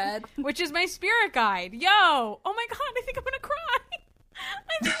guide. In your head. Which is my spirit guide. Yo! Oh my god, I think I'm gonna cry.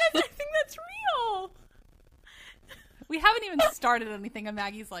 I think that's real. We haven't even started anything, and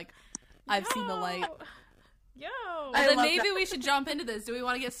Maggie's like, I've seen the light. Yo. And then maybe we should jump into this. Do we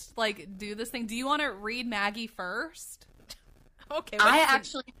want to do this thing? Do you want to read Maggie first? Okay. I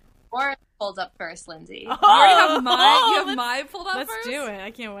actually or pulled up first, Lindsay. Oh, you have mine pulled up Let's first? do it.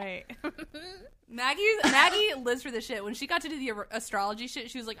 I can't wait. Maggie lives for this shit. When she got to do the astrology shit,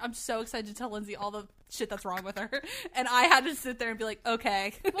 she was like, I'm so excited to tell Lindsay all the shit that's wrong with her. And I had to sit there and be like,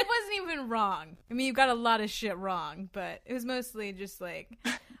 okay. What wasn't even wrong? I mean, you got a lot of shit wrong, but it was mostly just like,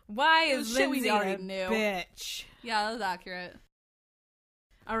 why is Lindsay a bitch? Yeah, that was accurate.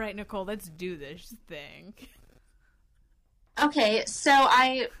 All right, Nicole, let's do this thing. Okay, so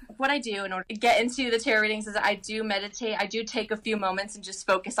what I do in order to get into the tarot readings is I do meditate. I do take a few moments and just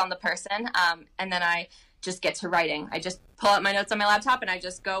focus on the person, and then I just get to writing. I just pull out my notes on my laptop and I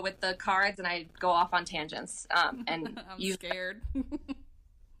just go with the cards and I go off on tangents. And I'm scared.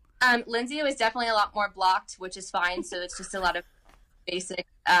 Lindsay was definitely a lot more blocked, which is fine. So it's just a lot of basic,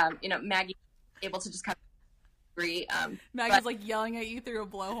 Maggie able to just kind of agree. Maggie's like yelling at you through a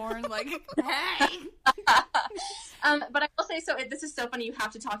blowhorn, like, hey. But I will say, so this is so funny. You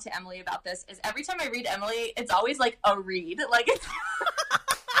have to talk to Emily about this. Is every time I read Emily, it's always like a read. Like it's.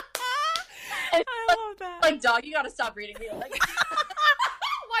 I love that. Like, dog, you gotta stop reading me. Like,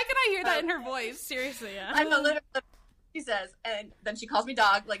 why can I hear that in her voice? Seriously, yeah. I know, literally, she says, and then she calls me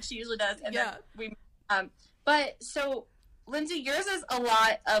dog, like she usually does, and then we. But so, Lindsay, yours is a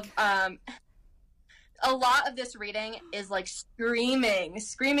lot of this reading is like screaming,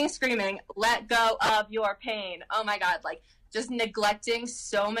 let go of your pain. Oh my God, like just neglecting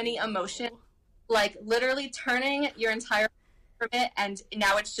so many emotions, like literally turning your entire from it, and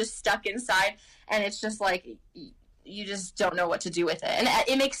now it's just stuck inside, and it's just like you just don't know what to do with it. And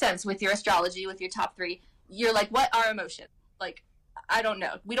it makes sense with your astrology, with your top 3. You're like, what are emotions? Like, I don't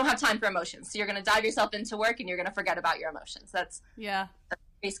know. We don't have time for emotions, so you're gonna dive yourself into work, and you're gonna forget about your emotions. That's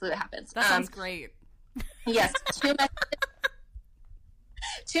basically what happens. That sounds great. Yes, 2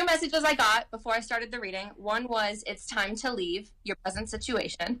 messages I got before I started the reading. One was it's time to leave your present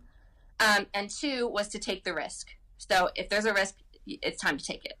situation, and 2 was to take the risk. So if there's a risk, it's time to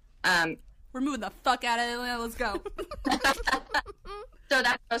take it. We're moving the fuck out of Atlanta. Let's go. So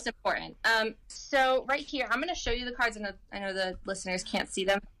that's most important. So right here, I'm going to show you the cards, and I know the listeners can't see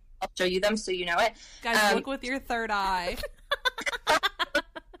them. I'll show you them so you know it. Guys, look with your third eye.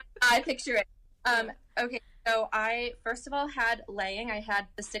 I picture it. Okay, so I first of all had laying. I had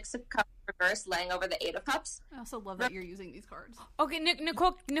the 6 of Cups reversed, laying over the 8 of Cups. I also love that you're using these cards. Okay,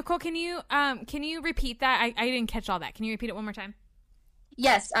 Nicole, can you repeat that? I didn't catch all that. Can you repeat it one more time?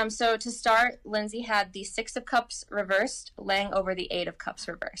 Yes. So to start, Lindsay had the 6 of Cups reversed, laying over the 8 of Cups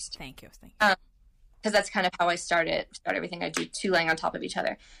reversed. Thank you. Because that's kind of how I start everything. I do 2 laying on top of each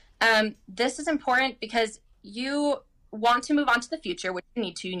other. This is important because you want to move on to the future, which you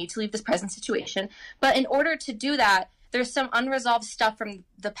need to. You need to leave this present situation. But in order to do that, there's some unresolved stuff from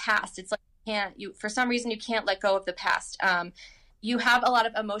the past. It's like for some reason you can't let go of the past. You have a lot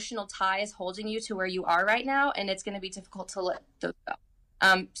of emotional ties holding you to where you are right now, and it's going to be difficult to let those go.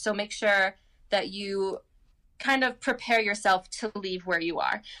 So make sure that you kind of prepare yourself to leave where you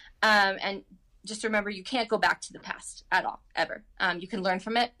are. And just remember, you can't go back to the past at all, ever. You can learn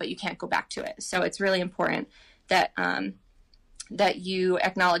from it, but you can't go back to it. So it's really important that that you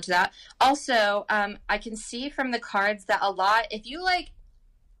acknowledge that. Also, I can see from the cards that a lot, if you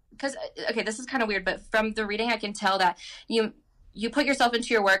because, okay, this is kind of weird, but from the reading, I can tell that you put yourself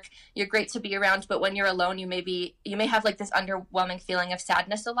into your work, you're great to be around, but when you're alone, you may have like this underwhelming feeling of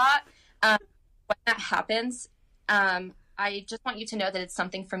sadness a lot. When that happens, I just want you to know that it's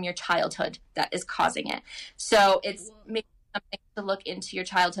something from your childhood that is causing it. So it's maybe something to look into your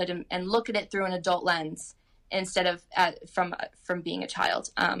childhood and look at it through an adult lens instead of from being a child.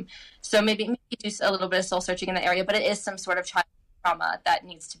 So maybe do a little bit of soul searching in that area, but it is some sort of child trauma that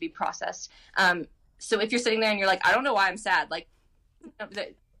needs to be processed. So if you're sitting there and you're like, I don't know why I'm sad, like,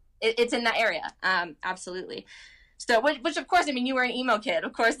 it's in that area. Absolutely. So, which of course, I mean, you were an emo kid.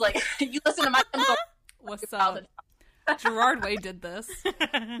 Of course, like, you listen to my What's up? Gerard Way did this.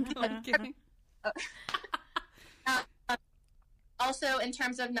 I'm kidding. Also, in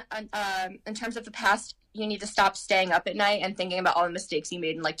terms of the past, you need to stop staying up at night and thinking about all the mistakes you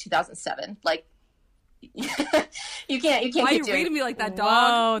made in like 2007. Like, you can't. Why are you doing reading me like that, dog?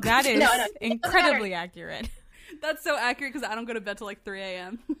 Oh, that is incredibly accurate. That's so accurate because I don't go to bed till like 3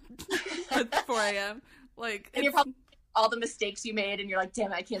 a.m. or 4 a.m. Like, and you're probably all the mistakes you made, and you're like,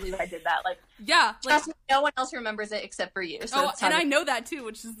 damn, I can't believe I did that. Like, yeah, trust me, no one else remembers it except for you. So and I know that too,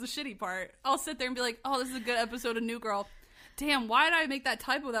 which is the shitty part. I'll sit there and be like, oh, this is a good episode of New Girl. Damn, why did I make that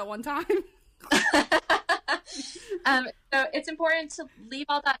typo that one time? So it's important to leave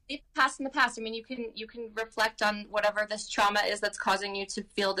all that, leave the past in the past. I mean, you can reflect on whatever this trauma is that's causing you to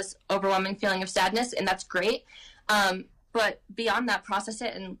feel this overwhelming feeling of sadness, and that's great. But beyond that, process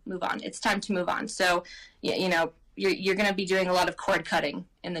it and move on. It's time to move on. So, you're going to be doing a lot of cord cutting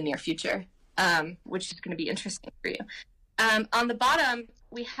in the near future. which is going to be interesting for you. On the bottom,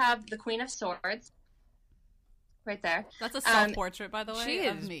 we have the Queen of Swords. Right there. That's a self-portrait, by the way. She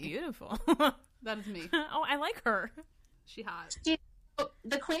is me. beautiful. That is me. Oh, I like her. She hot.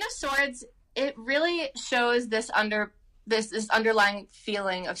 The Queen of Swords, it really shows this underlying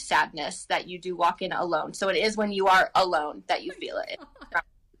feeling of sadness that you do walk in alone. So it is when you are alone that you feel it.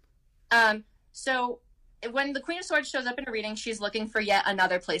 So when the Queen of Swords shows up in a reading, she's looking for yet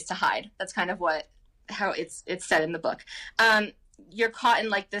another place to hide. That's kind of how it's said in the book. You're caught in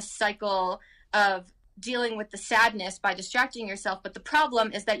like this cycle of dealing with the sadness by distracting yourself, but the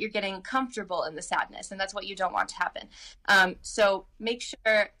problem is that you're getting comfortable in the sadness, and that's what you don't want to happen. So make sure,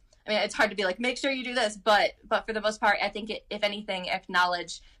 I mean, it's hard to be like, make sure you do this, but for the most part, I think if anything,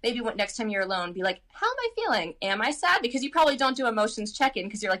 acknowledge, maybe next time you're alone, be like, how am I feeling? Am I sad? Because you probably don't do emotions check-in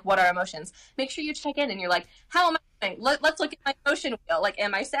because you're like, what are emotions? Make sure you check in and you're like, how am I feeling? Let's look at my emotion wheel. Like,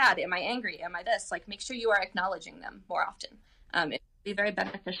 am I sad? Am I angry? Am I this? Like, make sure you are acknowledging them more often. It will be very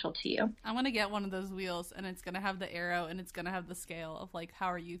beneficial to you. I'm going to get one of those wheels, and it's going to have the arrow, and it's going to have the scale of, like, how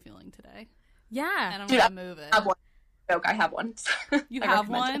are you feeling today? Yeah. And I'm going to move it. I have one. You have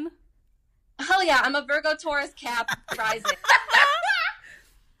one? Hell yeah, I'm a Virgo Taurus Cap rising.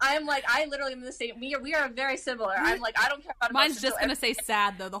 I'm like, I literally am the same. We are very similar. I'm like, I don't care about Mine's just gonna say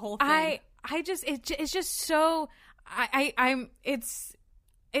sad though, the whole thing. It's just so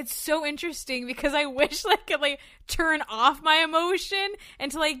it's so interesting because I wish I could like turn off my emotion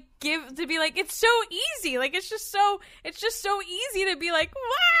and to be like, it's so easy. Like it's just so easy to be like,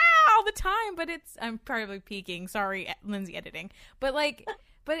 wow, all the time. But I'm probably peaking. Sorry, Lindsay editing. But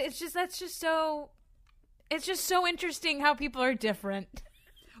it's just so interesting how people are different.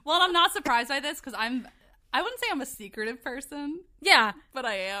 Well, I'm not surprised by this because I wouldn't say I'm a secretive person. Yeah. But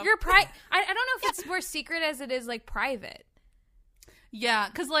I am. You're I don't know if it's more secret as it is like private. Yeah,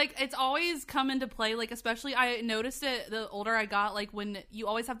 because, like, it's always come into play, like, especially, I noticed it the older I got, like, when you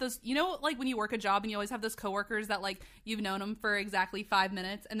always have those, you know, like, when you work a job and you always have those coworkers that, like, you've known them for exactly 5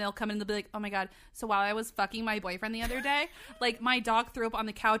 minutes, and they'll come in and they'll be like, oh my god, so while I was fucking my boyfriend the other day, like, my dog threw up on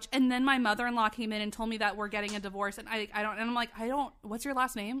the couch, and then my mother-in-law came in and told me that we're getting a divorce, and I'm like, what's your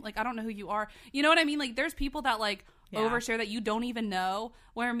last name? Like, I don't know who you are. You know what I mean? Like, there's people that, like, overshare that you don't even know,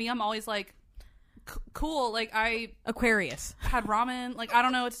 where me, I'm always like, cool, like Aquarius had ramen, like I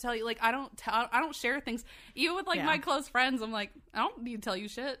don't know what to tell you, like I don't share things even with like my close friends. I'm like, I don't need to tell you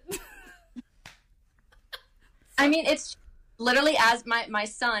shit. I mean, it's literally, as my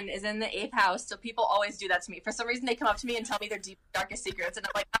son is in the 8th house, so people always do that to me. For some reason they come up to me and tell me their deep darkest secrets, and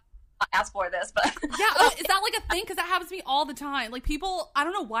I'm like, ask for this, but yeah. Is that like a thing? Because that happens to me all the time. Like people, I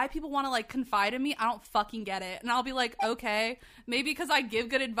don't know why people want to like confide in me. I don't fucking get it. And I'll be like, okay, maybe because I give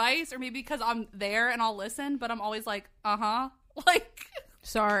good advice, or maybe because I'm there and I'll listen. But I'm always like, like,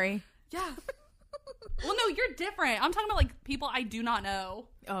 sorry. Yeah. Well, no, you're different. I'm talking about like people I do not know.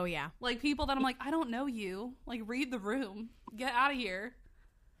 Oh yeah. Like people that I'm like, I don't know you. Like read the room. Get out of here.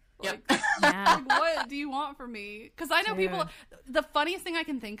 Like, like, what do you want from me? Because I know people, the funniest thing I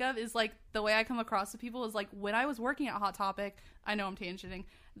can think of is like the way I come across to people is like when I was working at Hot Topic, I know I'm tangenting,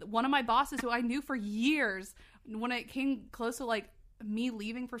 one of my bosses who I knew for years, when it came close to like me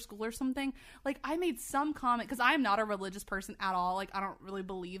leaving for school or something, like I made some comment, because I am not a religious person at all, like I don't really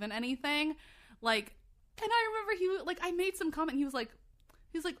believe in anything, like, and I remember I made some comment and he was like,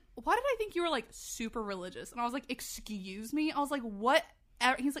 why did I think you were like super religious? And I was like, excuse me? I was like, what?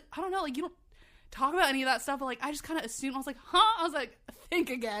 He's like, I don't know, like you don't talk about any of that stuff, but like I just kind of assumed. I was like, huh? I was like,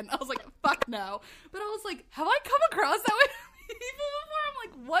 think again. I was like, fuck no. But I was like, have I come across that way to people before?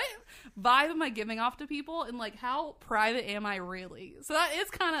 I'm like, what vibe am I giving off to people, and like how private am I really? So that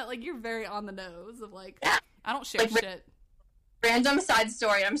is kind of like, you're very on the nose of like, I don't share shit. Random side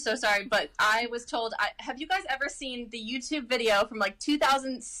story, I'm so sorry, but I was told, have you guys ever seen the YouTube video from like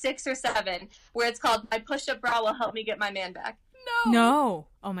 2006 or 7 where it's called "My Push-Up Bra Will Help Me Get My Man Back"? No.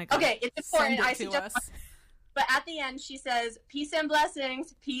 Oh my god. Okay, it's important. Send it to us. But at the end, she says, peace and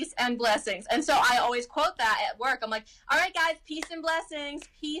blessings, peace and blessings. And so I always quote that at work. I'm like, all right, guys, peace and blessings,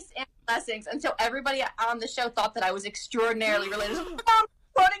 peace and blessings. And so everybody on the show thought that I was extraordinarily religious. I'm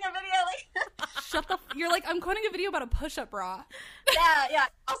quoting a video. Like, you're like, I'm quoting a video about a push-up bra. Yeah.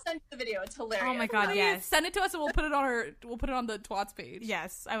 I'll send you the video. It's hilarious. Oh my god, Please yes. send it to us and we'll put it on the Twats page.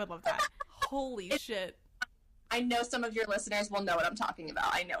 Yes, I would love that. Holy shit. I know some of your listeners will know what I'm talking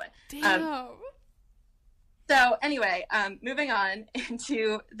about. I know it. Damn. So anyway, moving on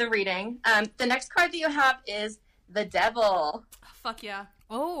into the reading. The next card that you have is the Devil. Oh, fuck yeah.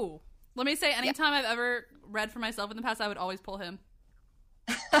 Oh. Let me say, anytime I've ever read for myself in the past, I would always pull him.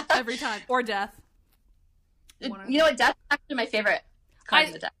 Every time. Or Death. You know what? Death is actually my favorite. card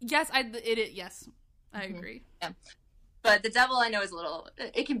in the deck. Yes, yes, I agree. Yeah. But the devil, I know, is a little,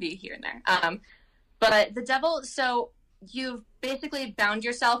 it can be here and there. But the devil, so you've basically bound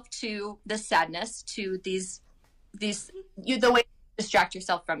yourself to the sadness, to the way to distract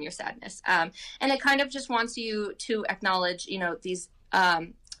yourself from your sadness. And it kind of just wants you to acknowledge, these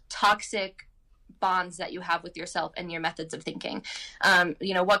toxic bonds that you have with yourself and your methods of thinking.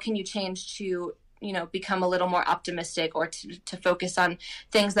 What can you change to, become a little more optimistic, or to focus on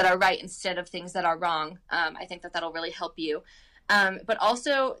things that are right instead of things that are wrong. I think that'll really help you. But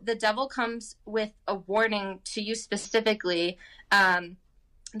also the devil comes with a warning to you specifically,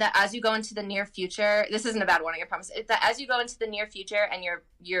 that as you go into the near future, this isn't a bad warning, I promise, that as you go into the near future and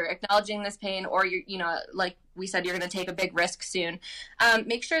you're acknowledging this pain, or like we said, you're going to take a big risk soon,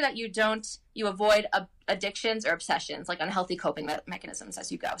 make sure that you avoid addictions or obsessions, like unhealthy coping mechanisms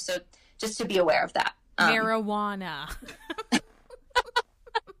as you go. So just to be aware of that. Marijuana.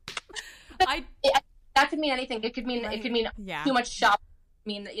 That could mean anything. It could mean too much shopping.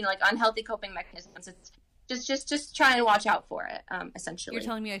 Like unhealthy coping mechanisms. It's just try and watch out for it. Essentially, you're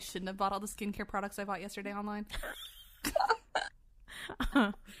telling me I shouldn't have bought all the skincare products I bought yesterday online?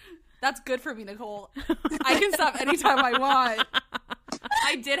 That's good for me, Nicole. I can stop anytime I want.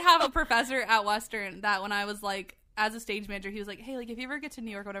 I did have a professor at Western that when I was like, as a stage manager, he was like, hey, like if you ever get to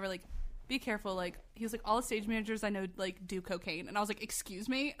New York or whatever, like be careful. Like he was like, all the stage managers I know like do cocaine, and I was like, excuse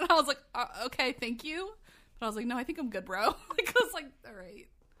me, and I was like, okay, thank you, but I was like, no, I think I'm good, bro. Like I was like, all right,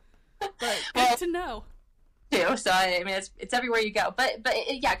 but good to know. Too. So I mean, it's everywhere you go. But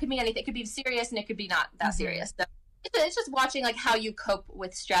it could mean anything. It could be serious, and it could be not that serious. So it's just watching like how you cope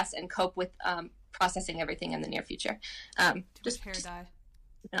with stress and cope with processing everything in the near future. Just hair dye.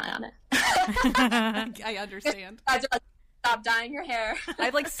 Keep an eye on it. I understand. Stop dyeing your hair. I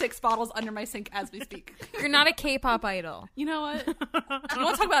have like 6 bottles under my sink as we speak. You're not a K-pop idol. You know what? We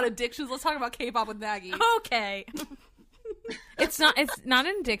want to talk about addictions. Let's talk about K-pop with Maggie. Okay. It's not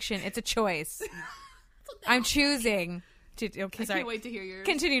an addiction. It's a choice. I'm choosing to. Okay, sorry. I can't wait to hear yours.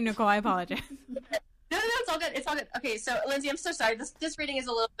 Continue, Nicole. I apologize. No, it's all good. It's all good. Okay, so Lindsay, I'm so sorry. This reading is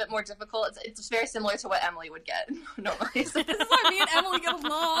a little bit more difficult. It's very similar to what Emily would get normally. So this is why me and Emily get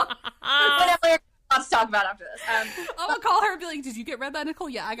along. What Emily are to talk about after this. I'm gonna call her and be like, "Did you get read by Nicole?"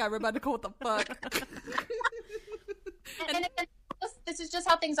 Yeah, I got read by Nicole. What the fuck? and this is just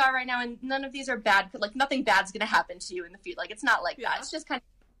how things are right now, and none of these are bad. Like nothing bad's gonna happen to you in the future. Like it's not like that. It's just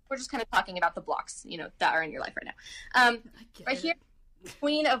we're just kind of talking about the blocks, that are in your life right now. Right here,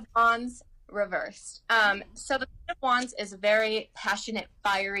 Queen of Wands reversed. So the Queen of Wands is very passionate,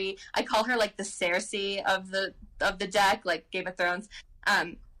 fiery. I call her like the Cersei of the deck, like Game of Thrones.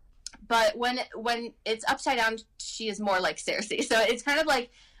 But when it's upside down, she is more like Cersei. So it's kind of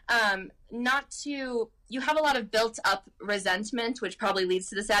like you have a lot of built up resentment, which probably leads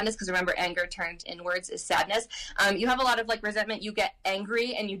to the sadness, because remember, anger turned inwards is sadness. You have a lot of like resentment. You get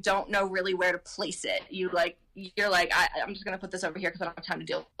angry and you don't know really where to place it. You're like, I'm just going to put this over here because I don't have time to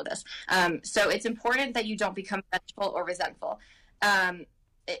deal with this. So it's important that you don't become vengeful or resentful. I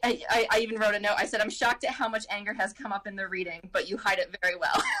even wrote a note. I said, I'm shocked at how much anger has come up in the reading, but you hide it very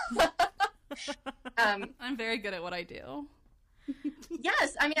well. I'm very good at what I do.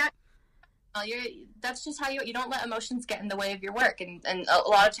 Yes, I mean, that's just how you don't let emotions get in the way of your work, and a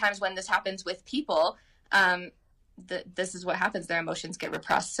lot of times when this happens with people, this is what happens. Their emotions get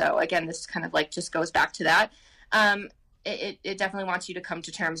repressed. So again, this kind of like just goes back to that. It definitely wants you to come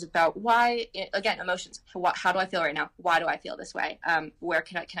to terms about why. Again, emotions. How do I feel right now? Why do I feel this way? Where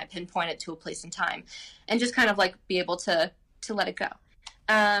can I pinpoint it to a place and time, and just kind of like be able to let it go.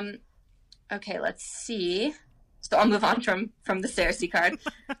 Okay, let's see. So I'll move on from the Cersei card.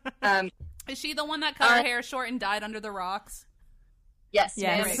 Is she the one that cut her hair short and died under the rocks? Yes.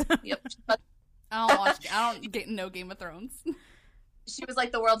 Right. Yep. I don't know Game of Thrones. She was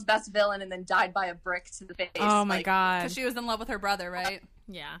like the world's best villain and then died by a brick to the face. Oh my god. Because she was in love with her brother, right?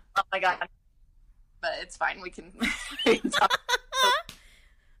 Yeah. Oh my god. But it's fine. We can talk.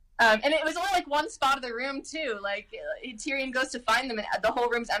 And it was only like one spot of the room too. Like Tyrion goes to find them, and the whole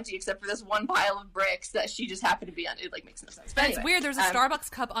room's empty except for this one pile of bricks that she just happened to be on. It like makes no sense. But anyway, it's weird. There's a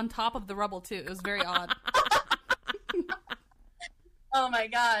Starbucks cup on top of the rubble too. It was very odd. Oh my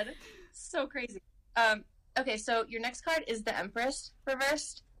god, so crazy. Okay, so your next card is the Empress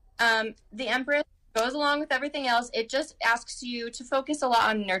reversed. The Empress goes along with everything else. It just asks you to focus a lot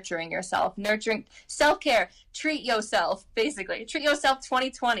on nurturing yourself, nurturing self-care, treat yourself, basically. Treat yourself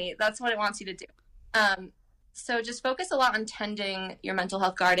 2020. That's what it wants you to do. So just focus a lot on tending your mental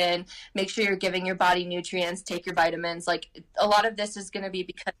health garden. Make sure you're giving your body nutrients, take your vitamins. Like a lot of this is going to be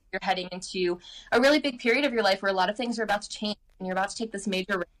because you're heading into a really big period of your life where a lot of things are about to change. and you're about to take this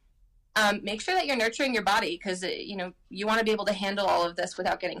major risk, make sure that you're nurturing your body, because you want to be able to handle all of this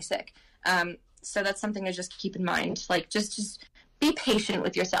without getting sick. So that's something to just keep in mind. Like, just be patient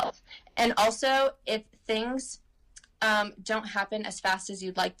with yourself. And also, if things don't happen as fast as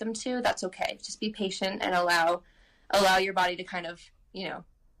you'd like them to, that's okay. Just be patient and allow your body to kind of,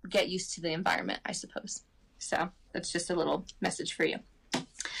 get used to the environment, I suppose. So that's just a little message for you.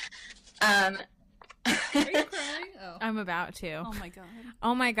 Are you crying? Oh. I'm about to. Oh my god.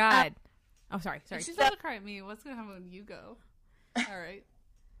 Oh my god. Oh, sorry. If she's about to cry at me, what's going to happen when you go? All right.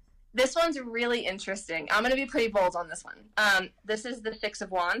 This one's really interesting. I'm going to be pretty bold on this one. This is the Six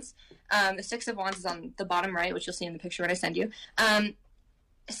of Wands. The Six of Wands is on the bottom right, which you'll see in the picture when I send you.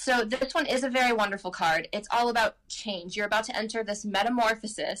 So this one is a very wonderful card. It's all about change. You're about to enter this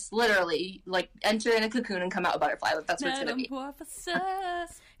metamorphosis, literally, like enter in a cocoon and come out a butterfly. That's what it's going to be.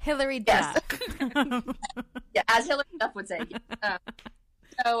 Metamorphosis. Hillary Duff. Yes. Yeah, as Hillary Duff would say.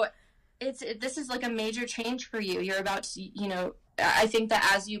 So this is like a major change for you. You're about to, I think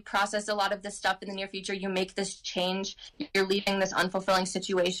that as you process a lot of this stuff in the near future, you make this change, you're leaving this unfulfilling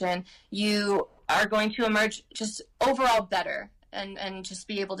situation, you are going to emerge just overall better and just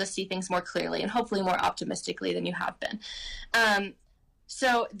be able to see things more clearly and hopefully more optimistically than you have been.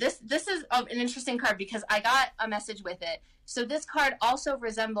 So this is an interesting card because I got a message with it. So this card also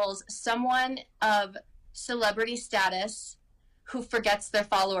resembles someone of celebrity status who forgets their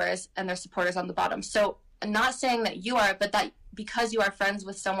followers and their supporters on the bottom. So I'm not saying that you are, but that because you are friends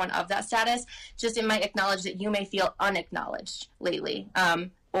with someone of that status, just it might acknowledge that you may feel unacknowledged lately,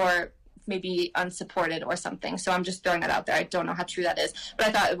 or maybe unsupported or something. So I'm just throwing that out there. I don't know how true that is, but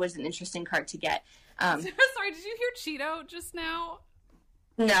I thought it was an interesting card to get. Sorry, did you hear Cheeto just now?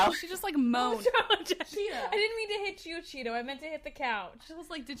 No. She just moaned. I didn't mean to hit you, Cheeto. I meant to hit the couch. She was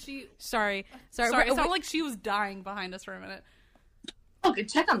like, did she... Sorry. It sounded like she was dying behind us for a minute. Oh, good.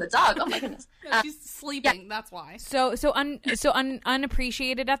 Check on the dog. Oh my goodness. No, she's sleeping. Yeah. That's why. So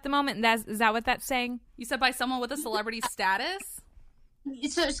unappreciated at the moment. Is that what that's saying? You said by someone with a celebrity status?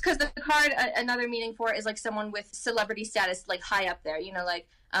 So it's because the card, another meaning for it is like someone with celebrity status, like high up there,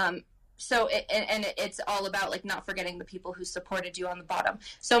 so it's all about like not forgetting the people who supported you on the bottom.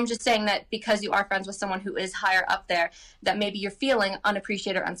 So I'm just saying that because you are friends with someone who is higher up there, that maybe you're feeling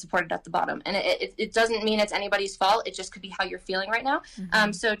unappreciated or unsupported at the bottom. And it doesn't mean it's anybody's fault. It just could be how you're feeling right now.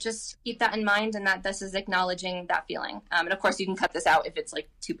 Mm-hmm. So just keep that in mind, and that this is acknowledging that feeling. And of course you can cut this out if it's like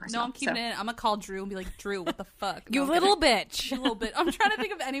too personal. No, I'm keeping it in. I'm gonna call Drew and be like, Drew, what the fuck? You little bitch. You little bit. I'm trying to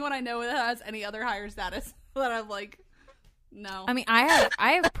think of anyone I know that has any other higher status that I'm like, no. I mean, I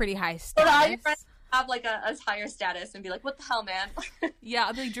have pretty high So all your status. friends have like a higher status and be like, what the hell, man? Yeah,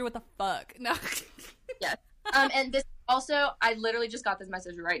 I'll be like, Drew, what the fuck? No. Yes. And this also, I literally just got this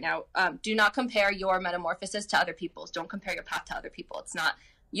message right now. Do not compare your metamorphosis to other people's. Don't compare your path to other people. It's not,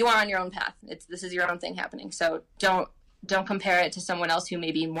 you are on your own path. This is your own thing happening. So don't compare it to someone else who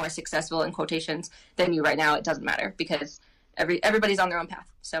may be more successful in quotations than you right now. It doesn't matter because everybody's on their own path.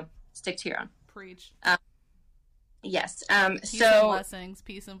 So stick to your own. Preach. Yes. Peace and blessings.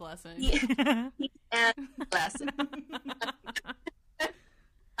 Peace and blessings. Peace and blessings.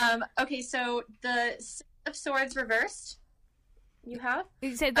 Okay, so the Six of Swords reversed. You have?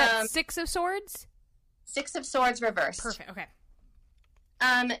 You said that Six of Swords? Six of Swords reversed. Perfect. Okay.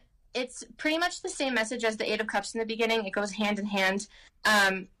 It's pretty much the same message as the Eight of Cups in the beginning. It goes hand in hand.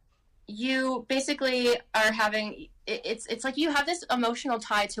 You basically are having it's like you have this emotional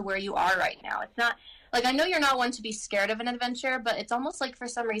tie to where you are right now. It's not like, I know you're not one to be scared of an adventure, but it's almost like for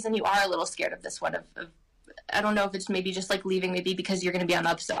some reason you are a little scared of this one. I don't know if it's maybe just like leaving, maybe because you're going to be on the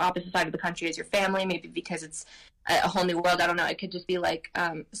opposite side of the country as your family, maybe because it's a whole new world. I don't know. It could just be like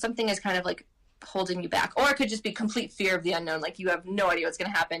something is kind of like holding you back, or it could just be complete fear of the unknown. Like you have no idea what's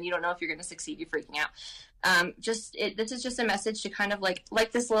going to happen. You don't know if you're going to succeed. You're freaking out. This is just a message to kind of like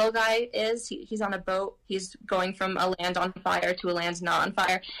this little guy is. He's on a boat. He's going from a land on fire to a land not on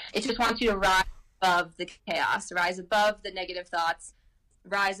fire. It just wants you to rise above the chaos, rise above the negative thoughts,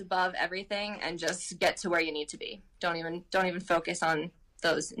 rise above everything, and just get to where you need to be. Don't even focus on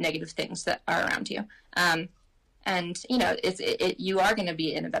those negative things that are around you. And you are going to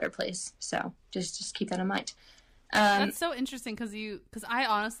be in a better place. So just keep that in mind. That's so interesting because I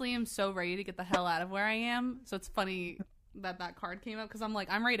honestly am so ready to get the hell out of where I am. So it's funny that card came up because I'm like,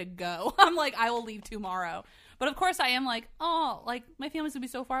 I'm ready to go. I'm like, I will leave tomorrow. But of course I am like, oh, like my family's gonna be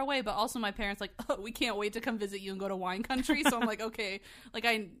so far away. But also my parents like, oh, we can't wait to come visit you and go to wine country. So I'm like, okay, like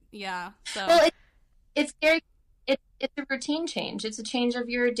So well, it's scary. It's a routine change. It's a change of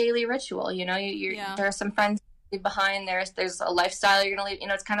your daily ritual. There are some friends leave behind. There's a lifestyle you're gonna leave.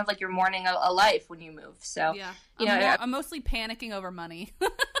 It's kind of like you're mourning a life when you move. So yeah, I'm mostly panicking over money.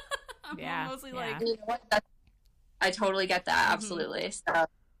 I'm mostly like, I totally get that. Absolutely. So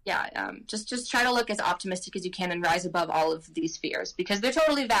yeah, just try to look as optimistic as you can and rise above all of these fears because they're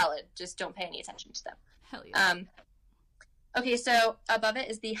totally valid. Just don't pay any attention to them. Hell yeah. Okay, so above it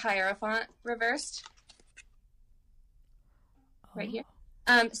is the Hierophant reversed. Right here.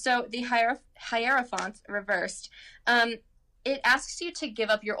 So the Hierophant reversed, it asks you to give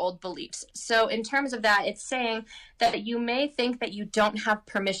up your old beliefs. So in terms of that, it's saying that you may think that you don't have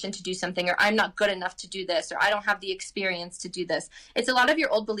permission to do something, or I'm not good enough to do this, or I don't have the experience to do this. It's a lot of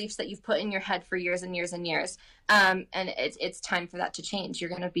your old beliefs that you've put in your head for years and years and years. And it's time for that to change. You're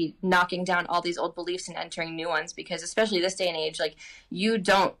going to be knocking down all these old beliefs and entering new ones because especially this day and age, like you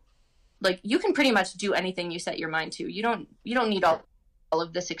can pretty much do anything you set your mind to. You don't need all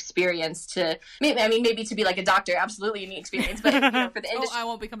of this experience to maybe to be like a doctor. Absolutely you need experience, but for the industry, I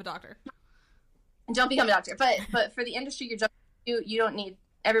won't become a doctor. Don't become a doctor, but for the industry you're jumping to, you don't need.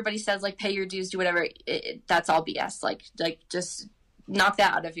 Everybody says like pay your dues, do whatever. That's all BS. Like just knock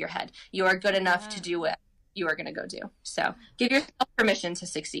that out of your head. You are good enough to do what you are going to go do. So give yourself permission to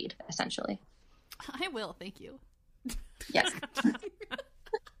succeed. Essentially, I will. Thank you. Yes.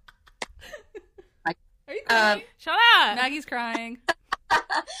 Are you crying? Shut up. Maggie's crying.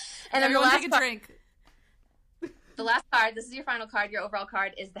 And then everyone the last take a drink. The last card, this is your final card, your overall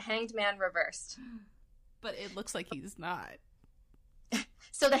card, is the Hanged Man reversed. But it looks like he's not.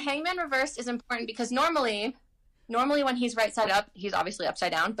 So the Hanged Man reversed is important because normally when he's right side up, he's obviously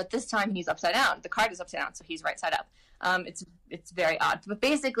upside down, but this time he's upside down. The card is upside down, so he's right side up. It's very odd. But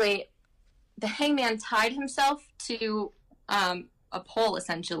basically, the Hanged Man tied himself to a pole,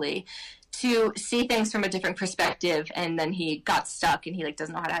 essentially, to see things from a different perspective, and then he got stuck and he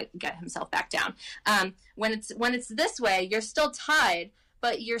doesn't know how to get himself back down. When it's this way, you're still tied,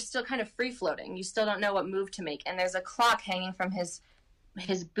 but you're still kind of free floating. You still don't know what move to make, and there's a clock hanging from his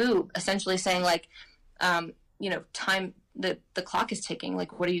boob, essentially saying time. The clock is ticking.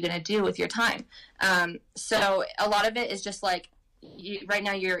 Like, what are you going to do with your time? So a lot of it is just like right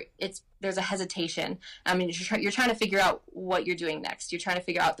now there's a hesitation. I mean, you're trying to figure out what you're doing next. You're trying to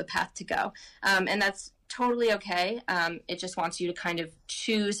figure out the path to go. And that's totally okay. It just wants you to kind of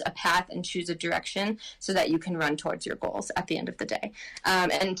choose a path and choose a direction so that you can run towards your goals at the end of the day.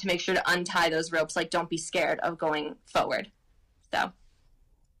 And to make sure to untie those ropes, don't be scared of going forward. So,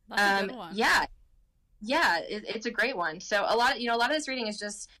 that's a good one. Yeah, it's a great one. So a lot of this reading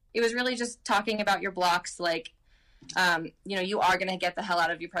it was really just talking about your blocks, you are going to get the hell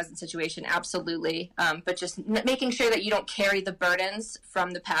out of your present situation, absolutely, but just making sure that you don't carry the burdens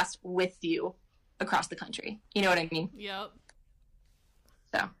from the past with you across the country. You know what I mean? Yep.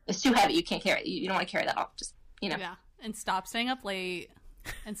 So it's too heavy. You can't carry it. You don't want to carry that off. Just Yeah, and stop staying up late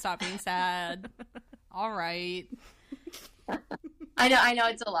and stop being sad. All right. I know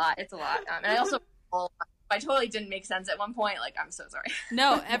it's a lot. It's a lot. And I also I totally didn't make sense at one point. I'm so sorry.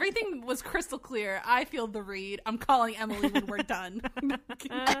 No, everything was crystal clear. I feel the read. I'm calling Emily when we're done.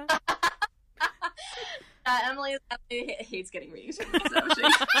 Emily hates getting reads. So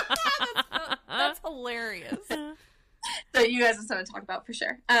that's hilarious. So you guys have something to talk about for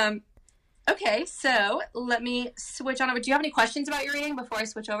sure. Okay, so let me switch on over. Do you have any questions about your reading before I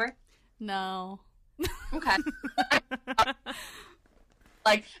switch over? No. Okay.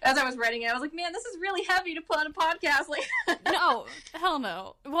 As I was writing it, I was like, man, this is really heavy to put on a podcast. No, hell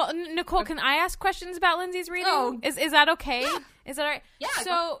no. Well, Nicole, can I ask questions about Lindsay's reading? Oh. Is that okay? Yeah. Is that all right? Yeah.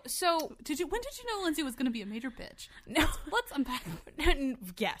 So when did you know Lindsay was going to be a major bitch? No. Let's unpack.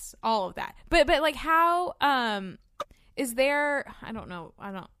 Yes, all of that. But how is there? I don't know.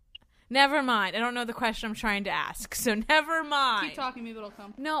 Never mind. I don't know the question I'm trying to ask. So never mind. Keep talking. Maybe it'll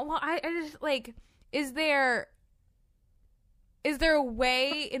come. No. Well, I just Is there a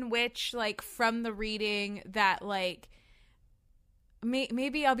way in which, from the reading that,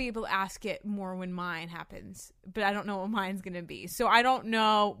 maybe I'll be able to ask it more when mine happens, but I don't know what mine's going to be. So I don't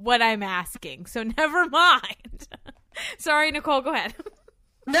know what I'm asking. So never mind. Sorry, Nicole, go ahead.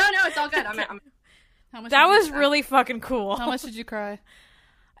 No, it's all good. That was really fucking cool. How much did you cry?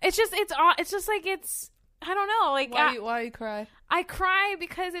 It's just I don't know. Why you cry? I cry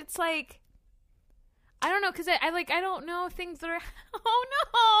because it's I don't know, because I don't know things that are. Oh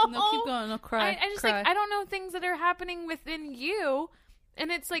no! No, keep going. No, cry. I just cry. I don't know things that are happening within you,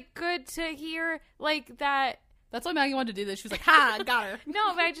 and it's good to hear that. That's why Maggie wanted to do this. She was like, "Ha, got her."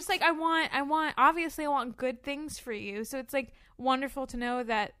 No, but I just I want. Obviously, I want good things for you. So it's wonderful to know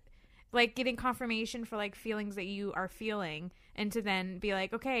that, getting confirmation for feelings that you are feeling, and to then be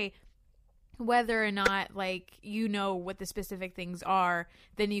okay, whether or not like you know what the specific things are,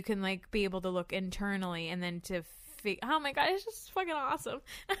 then you can like be able to look internally and then to oh my god, it's just fucking awesome.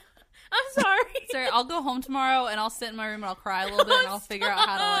 I'm sorry. Sorry, I'll go home tomorrow and I'll sit in my room and I'll cry a little bit and I'll figure out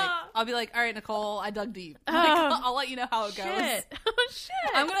how to like. I'll be like, all right, Nicole, I dug deep. Like, I'll let you know how it goes. Oh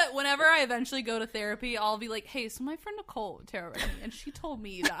shit! Whenever I eventually go to therapy, I'll be like, hey, so my friend Nicole tarot read me, and she told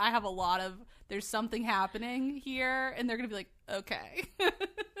me that I have there's something happening here, and they're gonna be like, okay. Dude.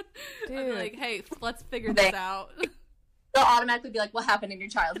 I'll be like, hey, let's figure this out. They'll automatically be like, what happened in your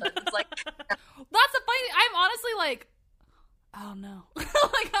childhood? It's like, That's the funny. I'm honestly like, oh no.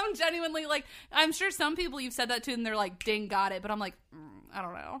 Like, I'm genuinely like, I'm sure some people you've said that to and they're like, ding, got it. But I'm like, I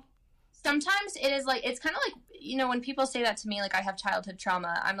don't know. sometimes it is like, it's kind of like, you know, when people say that to me, like I have childhood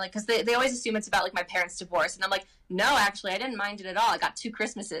trauma, I'm like, because they always assume it's about like my parents' divorce. And I'm like, no, actually, I didn't mind it at all. I got 2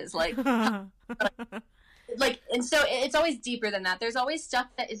 Christmases. Like, and so it's always deeper than that. There's always stuff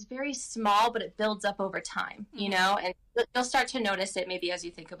that is very small, but it builds up over time, you know, and you'll start to notice it maybe as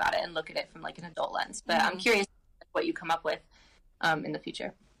you think about it and look at it from like an adult lens. But I'm curious what you come up with in the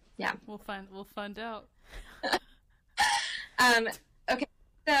future. Yeah. We'll find out. Okay.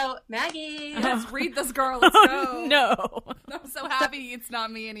 So Maggie, let's read this girl. Let's go. No. I'm so happy it's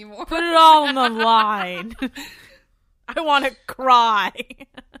not me anymore. Put it all on the line. I want to cry.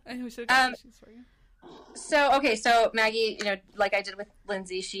 We should have questions for you. So Maggie, you know, like I did with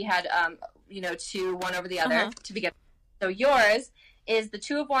Lindsay, she had, 2, one over the other to begin. So yours is the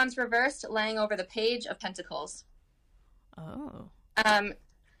 2 of Wands reversed, laying over the Page of Pentacles. Oh.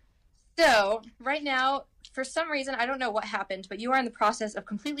 So right now, for some reason, I don't know what happened, but you are in the process of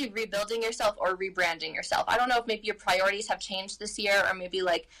completely rebuilding yourself or rebranding yourself. I don't know if maybe your priorities have changed this year, or maybe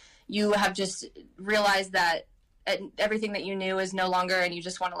like you have just realized that everything that you knew is no longer, and you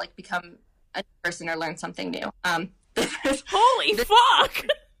just want to like become a new person or learn something new. Holy fuck!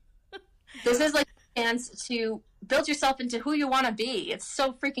 This is like a chance to build yourself into who you want to be. It's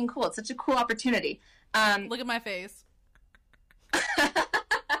so freaking cool. It's such a cool opportunity. Look at my face.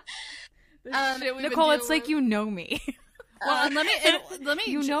 Nicole, it's like you know me. Well, and let me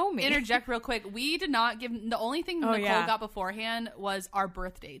you know me. interject real quick. We did not give the only thing Nicole got beforehand was our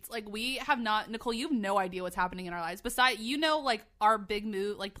birth dates. Like we have not, Nicole, you have no idea what's happening in our lives. Besides, you know, like our big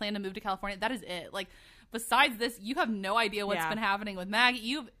move, like plan to move to California. That is it. Like besides this, you have no idea what's been happening with Maggie.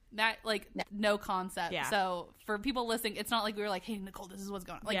 You've no concept. Yeah. So for people listening, it's not like we were like, hey, Nicole, this is what's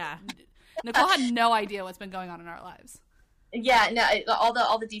going on. Like, Nicole had no idea what's been going on in our lives. Yeah, no,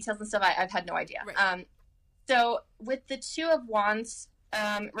 all the details and stuff, I've had no idea. Right. So with the 2 of Wands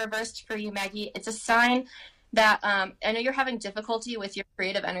reversed for you, Maggie, it's a sign that I know you're having difficulty with your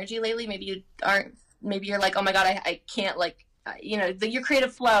creative energy lately. Maybe you're like, oh my god, I can't, like, your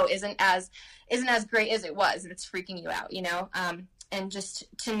creative flow isn't as great as it was, and it's freaking you out, you know. And just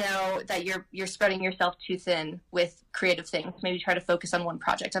to know that you're spreading yourself too thin with creative things. Maybe try to focus on one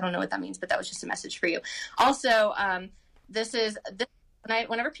project. I don't know what that means, but that was just a message for you. Also,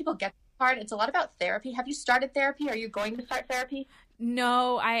 whenever people get hard, it's a lot about therapy. Have you started therapy? Are you going to start therapy?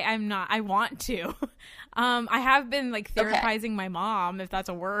 No, I'm not. I want to. I have been like therapizing my mom, if that's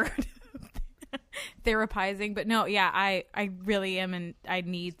a word. Therapizing, but no, yeah, I really am, and I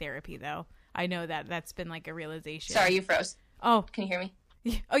need therapy though. I know that's been like a realization. Sorry, you froze. Oh, can you hear me?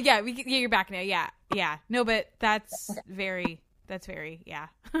 Oh yeah, you're back now. Yeah. No, but that's very. Yeah.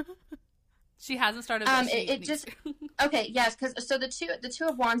 She hasn't started. It just okay. Yes, because so the two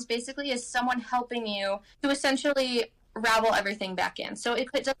of Wands basically is someone helping you to essentially ravel everything back in. So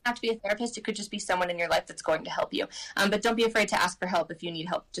it doesn't have to be a therapist. It could just be someone in your life that's going to help you. But don't be afraid to ask for help if you need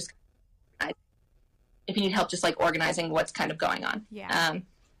help. Just like organizing what's kind of going on. Yeah.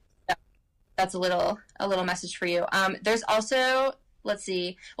 That's a little message for you. There's also, let's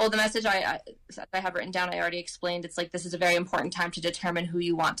see. Well, the message I have written down, I already explained. It's like this is a very important time to determine who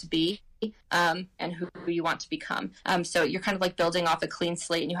you want to be, and who you want to become. So you're kind of like building off a clean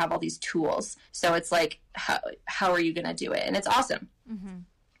slate, and you have all these tools. So it's like, how are you going to do it? And it's awesome.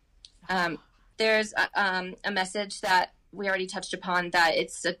 Mm-hmm. There's a message that we already touched upon, that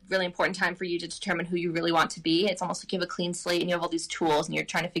it's a really important time for you to determine who you really want to be. It's almost like you have a clean slate and you have all these tools and you're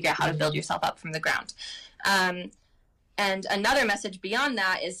trying to figure out how to build yourself up from the ground. And another message beyond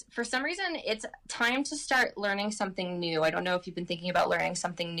that is, for some reason, it's time to start learning something new. I don't know if you've been thinking about learning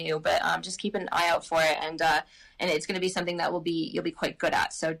something new, but just keep an eye out for it. And it's going to be something that you'll be quite good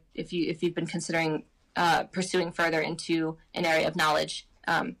at. So if you've been considering pursuing further into an area of knowledge,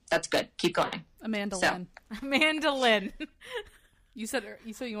 that's good. Keep going. Amanda Lynn. You said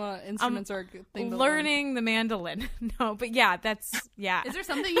you want instruments or a good thing to learning the mandolin. No, but yeah, yeah. Is there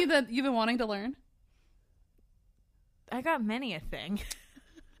something that you've been wanting to learn? I got many a thing.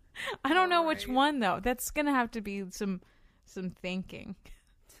 I don't know which one though. That's gonna have to be some thinking.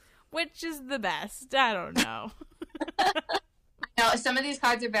 Which is the best? I don't know. No, some of these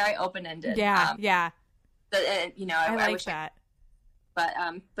cards are very open ended. Yeah, yeah. But, you know, I like wish that.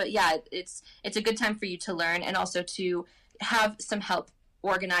 But yeah, it's a good time for you to learn and also to have some help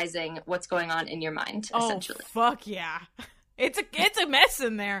organizing what's going on in your mind. Essentially. Oh, fuck yeah! It's a mess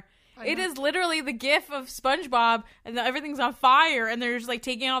in there. It is literally the gif of SpongeBob and everything's on fire and they're just like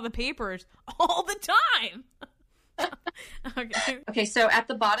taking out the papers all the time. Okay, so at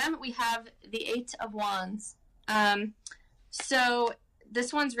the bottom we have the 8 of Wands. So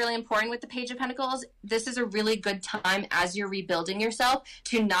this one's really important with the Page of Pentacles. This is a really good time as you're rebuilding yourself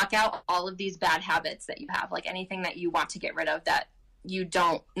to knock out all of these bad habits that you have, like anything that you want to get rid of that you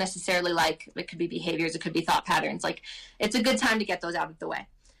don't necessarily like. It could be behaviors, it could be thought patterns. Like, it's a good time to get those out of the way.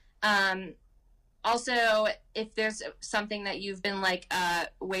 Also, if there's something that you've been like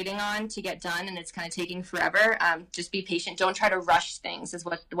waiting on to get done and it's kind of taking forever, just be patient. Don't try to rush things is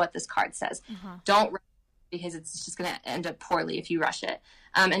what this card says. Don't rush, because it's just going to end up poorly if you rush it.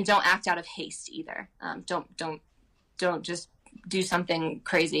 And don't act out of haste either. Don't just do something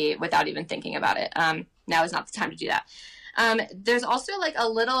crazy without even thinking about it. Now is not the time to do that. There's also like a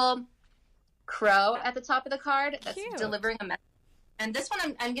little crow at the top of the card that's delivering a message. And this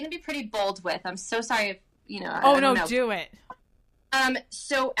one I'm going to be pretty bold with. I'm so sorry if, you know. I don't know. Do it.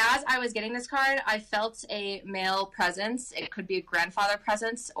 So as I was getting this card, I felt a male presence. It could be a grandfather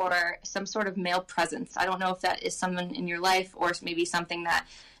presence or some sort of male presence. I don't know if that is someone in your life or maybe something that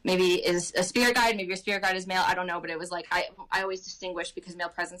maybe is a spirit guide. Maybe your spirit guide is male. I don't know, but it was like I always distinguish because male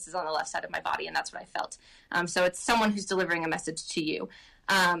presence is on the left side of my body, and that's what I felt. So it's someone who's delivering a message to you.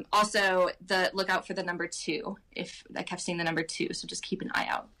 Also, look out for the number 2. If I kept seeing the number 2, so just keep an eye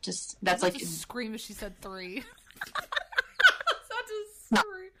out. That's like scream as she said 3.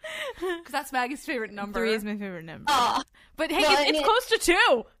 Because that's Maggie's favorite number. 3 is my favorite number. Oh. But hey, it's close to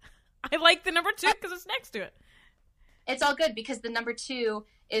 2. I like the number 2 because it's next to it. It's all good because the number 2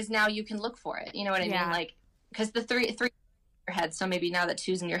 is now you can look for it. You know what I mean? Like, because the 3 in your head. So maybe now that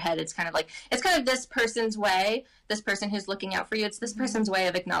 2's in your head, it's kind of this person's way. This person who's looking out for you. It's this person's way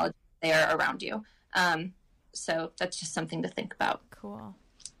of acknowledging they are around you. So that's just something to think about. Cool.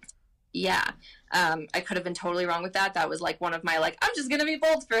 Yeah. I could have been totally wrong with that. That was like one of my I'm just gonna be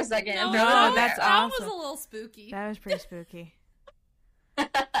bold for a second. No, that's that awesome. was a little spooky. That was pretty spooky.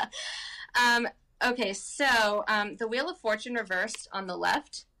 Okay, so the Wheel of Fortune reversed on the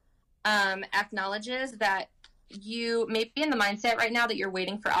left acknowledges that you may be in the mindset right now that you're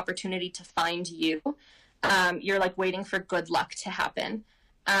waiting for opportunity to find you. You're like waiting for good luck to happen.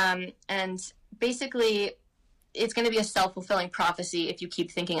 And basically it's going to be a self-fulfilling prophecy if you keep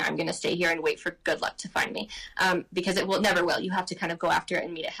thinking I'm going to stay here and wait for good luck to find me, because it never will. You have to kind of go after it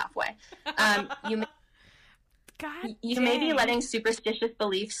and meet it halfway. You may be letting superstitious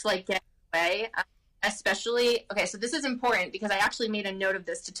beliefs like get away, especially. Okay, so this is important because I actually made a note of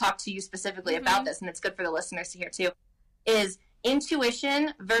this to talk to you specifically about this, and it's good for the listeners to hear too. Is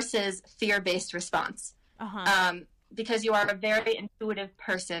intuition versus fear-based response. Because you are a very intuitive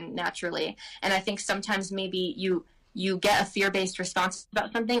person naturally. And I think sometimes maybe you get a fear-based response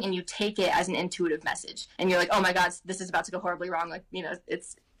about something and you take it as an intuitive message. And you're like, oh my God, this is about to go horribly wrong. Like, you know,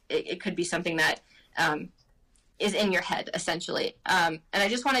 it could be something that is in your head, essentially. And I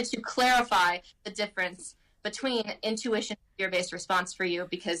just wanted to clarify the difference between intuition and fear-based response for you,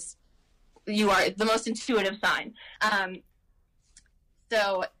 because you are the most intuitive sign.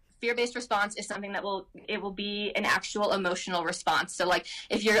 So fear-based response is something that will be an actual emotional response. So like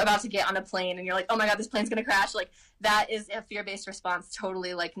if you're about to get on a plane and you're like, oh my God, this plane's going to crash. Like that is a fear-based response.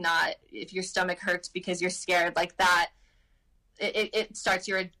 Totally. Like not if your stomach hurts because you're scared, like that, it starts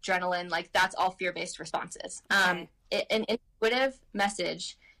your adrenaline. Like that's all fear-based responses. An intuitive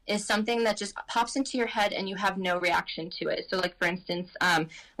message is something that just pops into your head and you have no reaction to it. So like, for instance,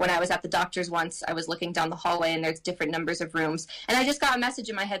 when I was at the doctor's once, I was looking down the hallway and there's different numbers of rooms. And I just got a message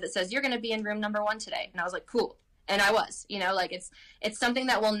in my head that says, you're going to be in room number 1 today. And I was like, cool. And I was, you know, like it's something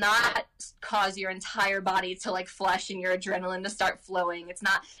that will not cause your entire body to like flush and your adrenaline to start flowing. It's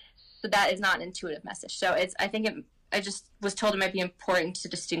not, so that is not an intuitive message. So I just was told it might be important to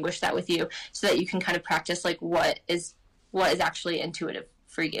distinguish that with you so that you can kind of practice like what is actually intuitive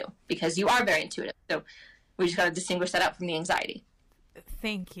for you, because you are very intuitive. So we just got to distinguish that out from the anxiety.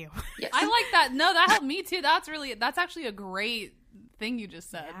 Thank you. Yes. I like that. No, that helped me too. That's actually a great thing you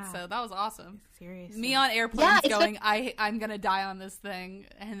just said. Yeah. So that was awesome. Seriously. Me on airplanes going, I'm going to die on this thing.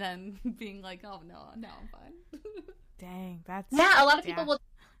 And then being like, oh no, I'm fine. Dang. That's. Yeah. A lot of people will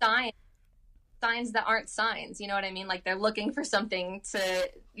die signs that aren't signs. You know what I mean? Like they're looking for something to,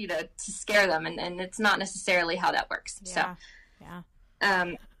 to scare them, and it's not necessarily how that works. Yeah.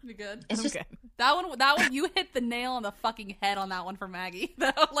 So, you good? It's just that one. You hit the nail on the fucking head on that one for Maggie.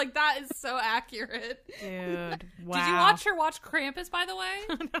 Like that is so accurate, dude. Wow. Did you watch Krampus, by the way?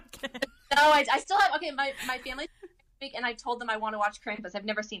 Okay. No, I still have. Okay, my family, and I told them I want to watch Krampus. I've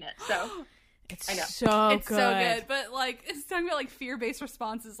never seen it, so. It's I know. so good. But like it's talking about like fear-based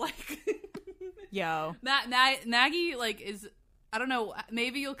responses, like yo, Maggie like is, I don't know,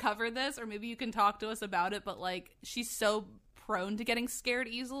 maybe you'll cover this or maybe you can talk to us about it, but like she's so prone to getting scared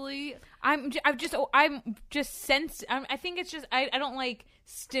easily. I think it's just I don't like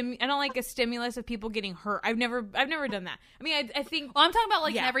I don't like a stimulus of people getting hurt. I've never done that. I mean, I think. Well, I'm talking about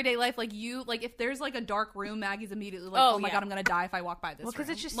like in everyday life, like you, like if there's like a dark room, Maggie's immediately like, oh my god, I'm gonna die if I walk by this. Well, because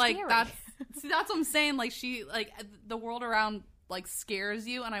it's just like scary. That's what I'm saying. Like she, like the world around like scares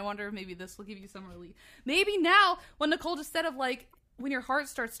you, and I wonder if maybe this will give you some relief. Maybe now, when Nicole just said of like when your heart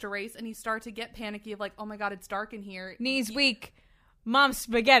starts to race and you start to get panicky of like, oh my god, it's dark in here, knees weak, mom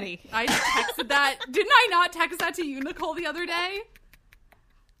spaghetti. I texted that. Didn't I not text that to you, Nicole, the other day?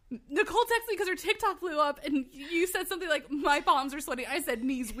 Nicole texted me because her TikTok blew up, and you said something like, my palms are sweaty. I said,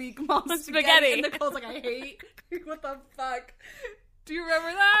 knees weak, mom's spaghetti. And Nicole's like, I hate. What the fuck? Do you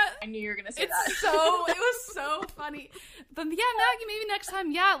remember that? I knew you were going to say that. It was so funny. But yeah, Maggie, maybe next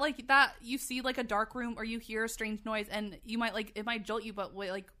time, like that, you see like a dark room or you hear a strange noise, and you might like, it might jolt you, but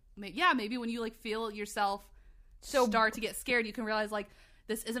wait, like, maybe when you like feel yourself start to get scared, you can realize like,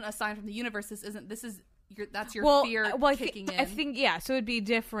 this isn't a sign from the universe. That's your fear kicking in. I think, so it'd be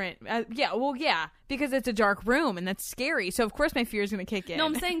different. Because it's a dark room and that's scary. So, of course, my fear is going to kick in. No,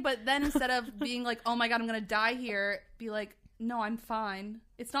 I'm saying, but then instead of being like, oh my god, I'm going to die here, be like, no, I'm fine.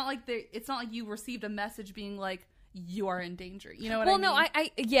 It's not like you received a message being like, you are in danger. You know what I mean? Well, no,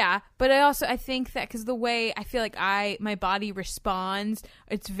 but I think that because the way I feel like my body responds,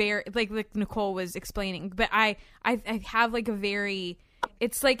 it's very, like Nicole was explaining, but I have like a very,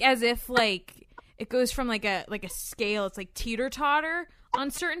 it's like as if like, it goes from like a scale. It's like teeter-totter on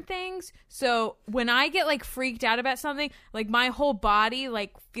certain things. So when I get like freaked out about something, like my whole body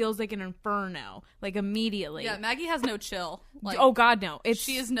like feels like an inferno, like immediately. Yeah, Maggie has no chill. Like, oh god, no.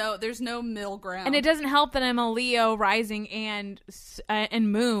 There's no middle ground. And it doesn't help that I'm a Leo rising and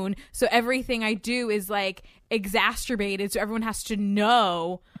moon, so everything I do is like exacerbated. So everyone has to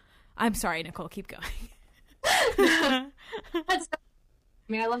know. I'm sorry, Nicole. Keep going.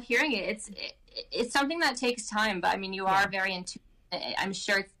 I love hearing it. It's something that takes time, but I mean, you are very intuitive. I'm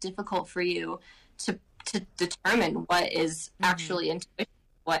sure it's difficult for you to determine what is actually intuition,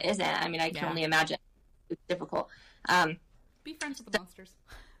 what isn't. I mean, I can only imagine it's difficult. Be friends with the monsters.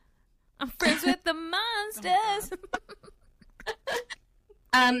 I'm friends with the monsters.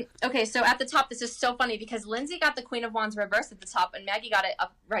 Okay, so at the top, this is so funny because Lindsay got the Queen of Wands reversed at the top, and Maggie got it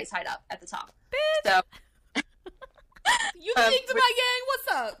right side up at the top. Bitch. So. You think to my gang? What's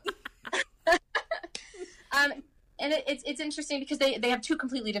up? And it's interesting because they have two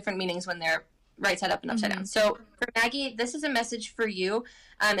completely different meanings when they're right side up and upside down. So for Maggie, this is a message for you,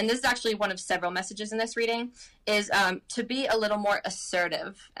 and this is actually one of several messages in this reading, is to be a little more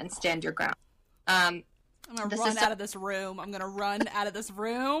assertive and stand your ground. I'm going to run out of this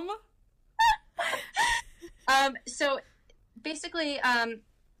room. So basically,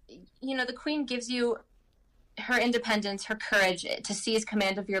 the Queen gives you her independence, her courage to seize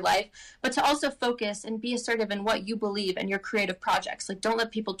command of your life, but to also focus and be assertive in what you believe and your creative projects. Like, don't let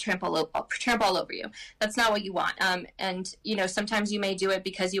people trample all over you. That's not what you want. And sometimes you may do it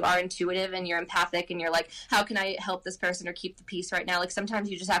because you are intuitive and you're empathic and you're like, how can I help this person or keep the peace right now? Like, sometimes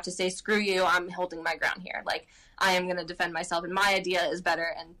you just have to say, screw you, I'm holding my ground here. Like, I am going to defend myself and my idea is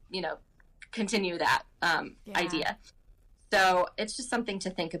better, and, continue that idea. So it's just something to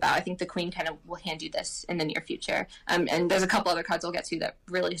think about. I think the Queen kind of will hand you this in the near future. And there's a couple other cards I'll get to that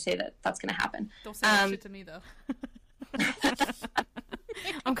really say that that's going to happen. Don't say that shit to me, though.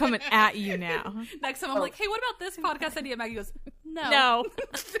 I'm coming at you now. Next time I'm like, hey, what about this podcast idea? Maggie goes, no. No.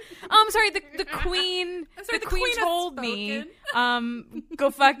 I'm sorry, the Queen sorry, the Queen told me,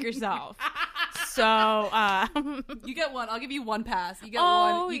 go fuck yourself. So, you get one. I'll give you one pass. You get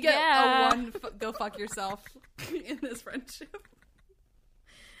one. You get a one go fuck yourself in this friendship.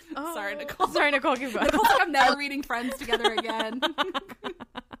 Oh. Sorry, Nicole. Keep going. Nicole's like, I'm never reading Friends together again.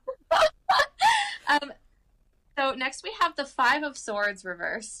 So next we have the Five of Swords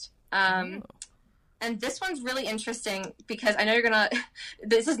reversed. And this one's really interesting because I know you're going to...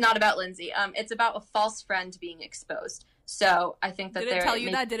 This is not about Lindsay. It's about a false friend being exposed. So I think that Did it tell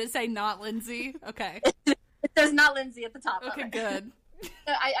you that? Did it say not Lindsay? Okay. It says not Lindsay at the top. Okay, good.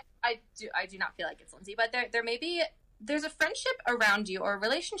 I do not feel like it's Lindsay, but there's a friendship around you or a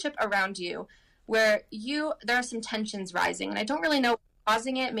relationship around you where there are some tensions rising, and I don't really know what's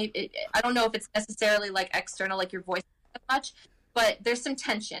causing it. Maybe I don't know if it's necessarily like external, like your voice that much, but there's some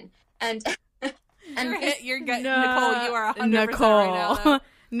tension. And you're getting Nicole. You are 100% right now. Though.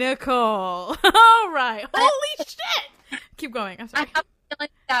 Nicole. All right. Holy shit. Keep going. I'm sorry. I have a feeling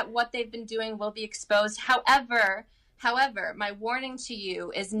that what they've been doing will be exposed. However, my warning to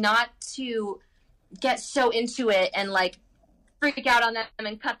you is not to get so into it and like freak out on them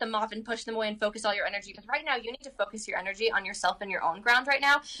and cut them off and push them away and focus all your energy. Because right now you need to focus your energy on yourself and your own ground right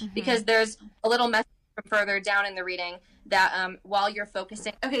now, because there's a little message from further down in the reading that while you're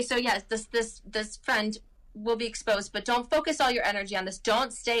focusing. Okay, so yes, this friend will be exposed, but don't focus all your energy on this.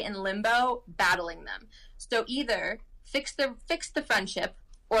 Don't stay in limbo battling them. So either fix the friendship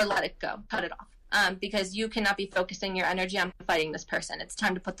or let it go, cut it off. Because you cannot be focusing your energy on fighting this person. It's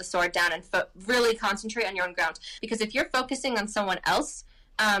time to put the sword down and really concentrate on your own ground. Because if you're focusing on someone else,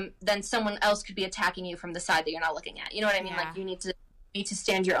 then someone else could be attacking you from the side that you're not looking at. You know what I mean? Yeah. Like you need to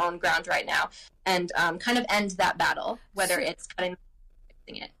stand your own ground right now and kind of end that battle, whether it's cutting it.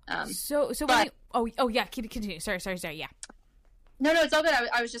 Continue. Sorry. Yeah. No, it's all good.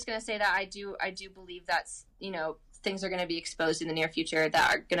 I was just gonna say that I do believe that's things are going to be exposed in the near future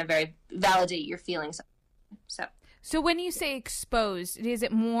that are going to validate your feelings. So when you say exposed, is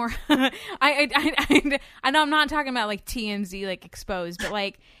it more? I know I'm not talking about like TMZ, like exposed, but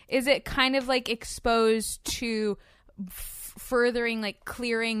like, is it kind of like exposed to furthering, like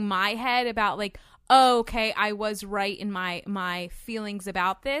clearing my head about like, oh, okay, I was right in my feelings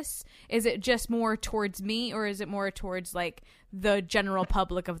about this? Is it just more towards me, or is it more towards like the general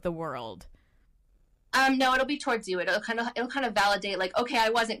public of the world? No, it'll be towards you. It'll kind of validate, like, okay, I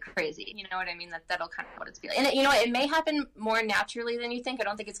wasn't crazy. You know what I mean? That'll kind of what it's feeling. And it may happen more naturally than you think. I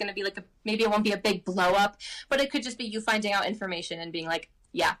don't think it's going to be like maybe it won't be a big blow up, but it could just be you finding out information and being like,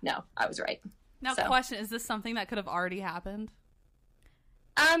 yeah, no, I was right. Now, question: is this something that could have already happened?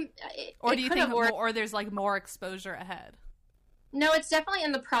 Or do you think, or there's like more exposure ahead? No, it's definitely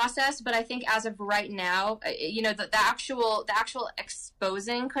in the process, but I think as of right now, the actual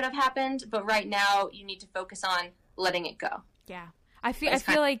exposing could have happened, but right now you need to focus on letting it go. Yeah. I feel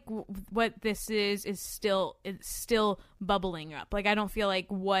like what this is still bubbling up. Like I don't feel like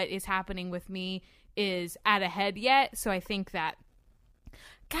what is happening with me is at a head yet, so I think that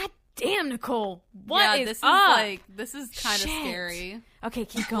God damn, Nicole, this is kind of scary. Okay,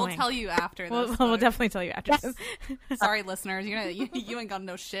 keep going. We'll tell you after this. We'll definitely tell you after this. Sorry, listeners. You ain't got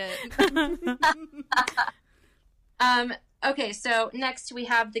no shit. Okay, so next we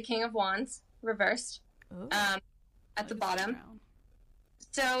have the King of Wands reversed at the bottom.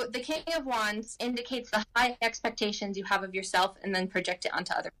 So the King of Wands indicates the high expectations you have of yourself and then project it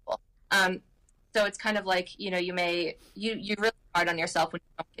onto other people. So it's kind of like, you're really hard on yourself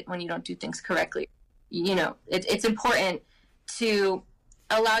when you don't do things correctly. It's important to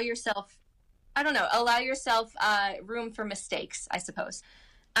allow yourself room for mistakes, I suppose.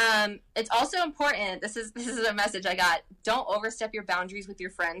 It's also important, this is a message I got, don't overstep your boundaries with your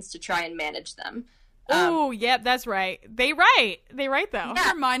friends to try and manage them. Oh, yep, that's right. They write though.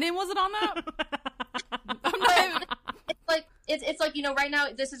 Yeah. My name wasn't on that? It's like, right now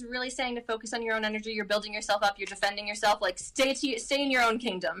this is really saying to focus on your own energy. You're building yourself up. You're defending yourself. Like stay in your own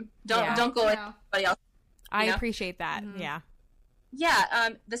kingdom. Don't go with anybody else. I appreciate that. Mm-hmm. Yeah. Yeah.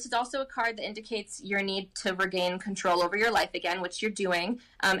 This is also a card that indicates your need to regain control over your life again, which you're doing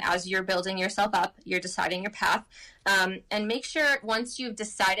as you're building yourself up. You're deciding your path, and make sure once you've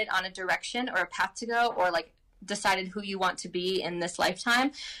decided on a direction or a path to go, or like decided who you want to be in this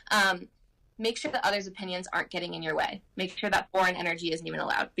lifetime. Make sure that others' opinions aren't getting in your way. Make sure that foreign energy isn't even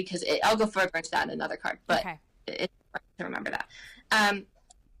allowed, because I'll go further into that in another card, but it's important to remember that.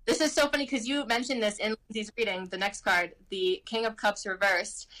 This is so funny because you mentioned this in Lindsay's reading. The next card, the King of Cups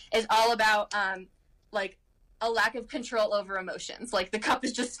reversed, is all about like a lack of control over emotions. Like the cup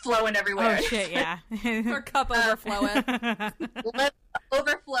is just flowing everywhere. Oh shit, yeah. Her cup overfloweth.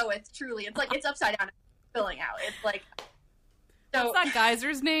 Overfloweth, truly. It's like it's upside down, filling out. It's like. So, what's that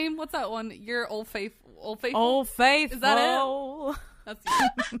geyser's name? What's that one? Your Old Faithful? Old Faithful. Is that it? That's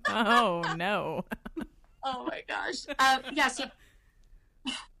you. Oh, no. Oh, my gosh. So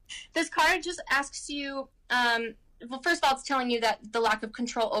this card just asks you, well, first of all, it's telling you that the lack of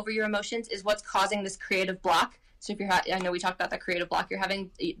control over your emotions is what's causing this creative block. So if I know we talked about that creative block you're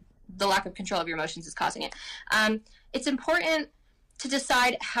having, the lack of control of your emotions is causing it. It's important to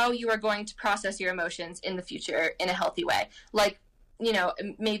decide how you are going to process your emotions in the future in a healthy way. Like,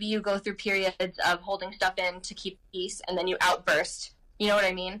 maybe you go through periods of holding stuff in to keep peace, and then you outburst, You know what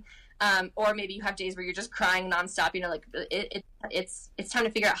I mean? Or maybe you have days where you're just crying nonstop. You know, like it's time to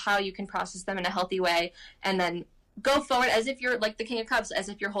figure out how you can process them in a healthy way, and then go forward as if you're like the King of Cups, as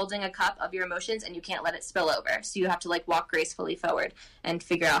if you're holding a cup of your emotions and you can't let it spill over. So you have to like walk gracefully forward and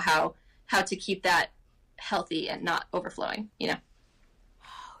figure out how to keep that healthy and not overflowing, you know.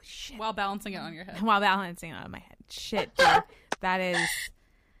 Oh shit. While balancing it on your head. While balancing it on my head. Shit, dude. That is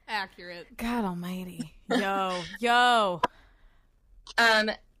accurate. God almighty. Yo.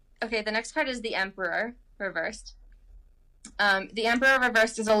 Okay, the next card is the Emperor reversed. The Emperor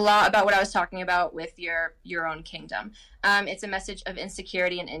reversed is a lot about what I was talking about with your own kingdom. It's a message of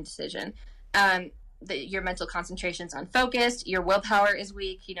insecurity and indecision. Your mental concentration's unfocused. Your willpower is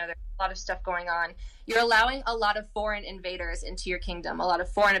weak. You know, there's a lot of stuff going on. You're allowing a lot of foreign invaders into your kingdom, a lot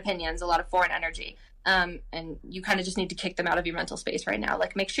of foreign opinions, a lot of foreign energy. And you kind of just need to kick them out of your mental space right now.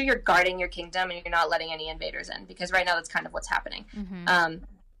 Like, make sure you're guarding your kingdom and you're not letting any invaders in, because right now that's kind of what's happening. Mm-hmm.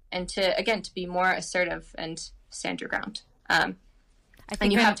 And to be more assertive and stand your ground. I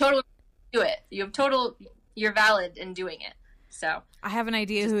think you have total do it. You're valid in doing it. So I have an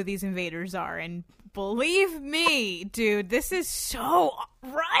idea who these invaders are, and believe me, dude, this is so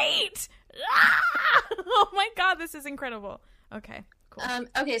right. Oh my God, this is incredible. Okay, cool.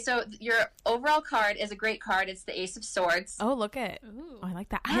 Okay, so your overall card is a great card. It's the Ace of Swords. Oh, look at it. Oh, I like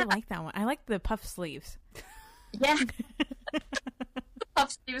that. I like that one. I like the puff sleeves. Yeah.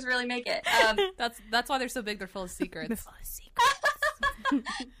 Puff sleeves really make it. That's why they're so big. They're full of secrets. They're full of secrets.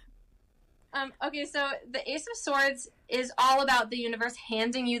 Okay, so the Ace of Swords is all about the universe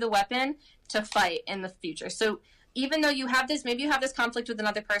handing you the weapon to fight in the future. So even though you have this, maybe you have this conflict with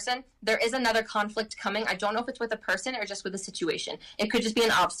another person, there is another conflict coming. I don't know if it's with a person or just with a situation. It could just be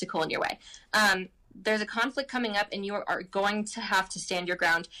an obstacle in your way. There's a conflict coming up, and you are going to have to stand your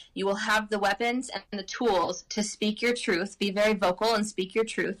ground. You will have the weapons and the tools to speak your truth, be very vocal and speak your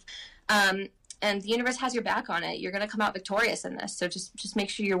truth. And the universe has your back on it. You're going to come out victorious in this. So just make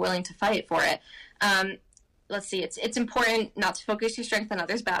sure you're willing to fight for it. Let's see. It's important not to focus your strength on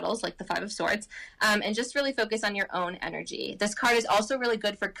others' battles, like the Five of Swords, and just really focus on your own energy. This card is also really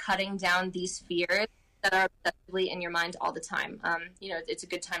good for cutting down these fears that are obsessively in your mind all the time. It's a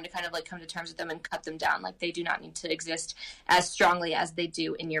good time to kind of like come to terms with them and cut them down. Like, they do not need to exist as strongly as they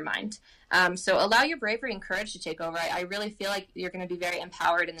do in your mind. So allow your bravery and courage to take over. I really feel like you're going to be very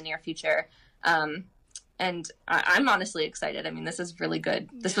empowered in the near future. And I'm honestly excited. I mean, this is really good.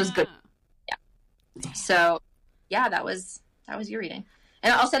 This was good. Yeah. So yeah, that was your reading.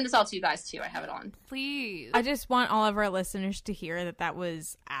 And I'll send this all to you guys too. I have it on. Please. I just want all of our listeners to hear that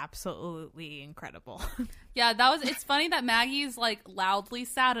was absolutely incredible. Yeah, it's funny that Maggie's like loudly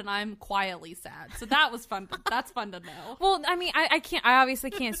sad and I'm quietly sad. So that was fun. That's fun to know. Well, I mean, I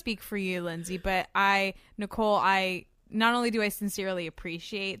obviously can't speak for you, Lindsay, but Nicole, not only do I sincerely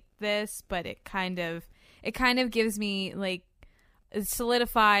appreciate this, but it kind of gives me like, it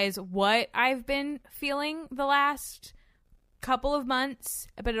solidifies what I've been feeling the last couple of months,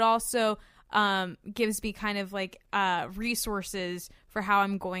 but it also gives me kind of like resources for how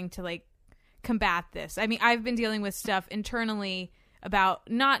I'm going to like combat this. I mean, I've been dealing with stuff internally about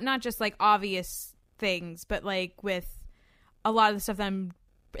not just like obvious things, but like with a lot of the stuff that I'm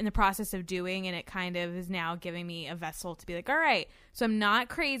in the process of doing, and it kind of is now giving me a vessel to be like, all right, so I'm not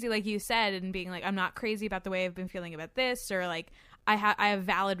crazy like you said, and being like, I'm not crazy about the way I've been feeling about this, or like I have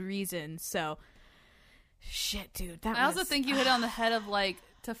valid reasons. So shit, dude, I also think you hit on the head of like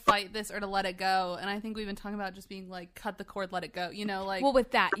to fight this or to let it go, and I think we've been talking about just being like, cut the cord, let it go, you know, like, well,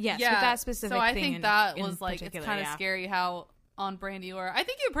 with that, yes, yeah, with that specific so I thing think that was like, it's kind of scary how on brand you were. I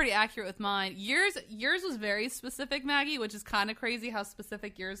think you were pretty accurate with mine. Yours was very specific, Maggie, which is kind of crazy how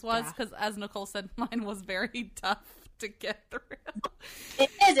specific yours was, because as Nicole said, mine was very tough to get through. It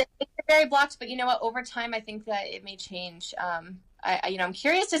is. It's very blocked, but you know what? Over time, I think that it may change. I'm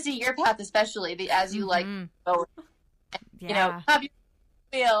curious to see your path, especially as you like go. You know, how do you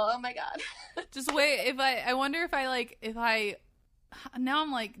feel? Oh my God. Just wait. I wonder if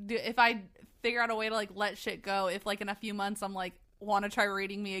I figure out a way to like let shit go, if like in a few months I'm like, want to try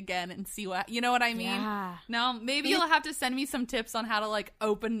reading me again and see what, you know what I mean? Yeah. Now maybe you'll have to send me some tips on how to like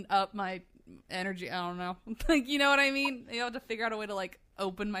open up my energy. I don't know. Like, you know what I mean? You have to figure out a way to like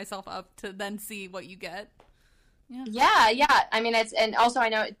open myself up to then see what you get. Yeah. I mean, and also I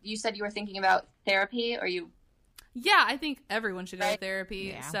know you said you were thinking about therapy, or you. Yeah, I think everyone should go to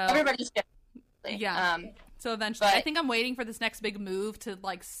therapy. Yeah. So everybody should. Yeah. So eventually, I think I'm waiting for this next big move to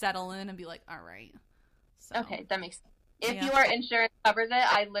like settle in and be like, all right. So. Okay, that makes sense. If your insurance covers it,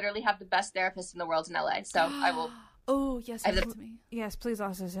 I literally have the best therapist in the world in LA. So I will. Oh yes, yes, please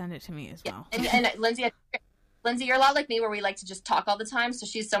also send it to me as well. And Lindsay, Lindsay, you're a lot like me where we like to just talk all the time. So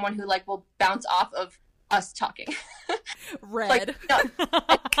she's someone who like will bounce off of us talking. Red.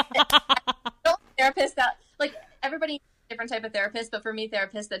 Therapist that like everybody needs a different type of therapist, but for me,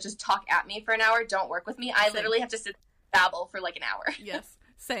 therapists that just talk at me for an hour don't work with me. I literally have to sit and babble for like an hour. Yes,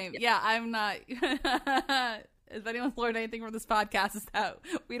 same. Yeah, I'm not. If anyone's learned anything from this podcast, is that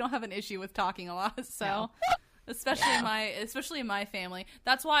we don't have an issue with talking a lot. So. No. Especially in my family.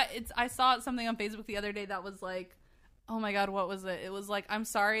 That's why I saw something on Facebook the other day that was like, oh my god, what was it? It was like, I'm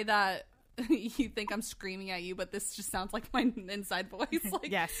sorry that you think I'm screaming at you, but this just sounds like my inside voice. Like,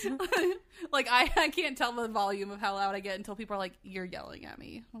 yes. Like I can't tell the volume of how loud I get until people are like, you're yelling at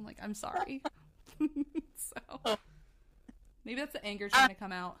me. I'm like, I'm sorry. So maybe that's the anger trying to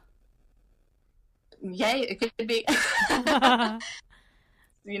come out. Yay, it could be.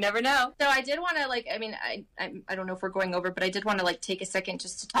 You never know. So I did want to like, I mean, I don't know if we're going over, but I did want to like take a second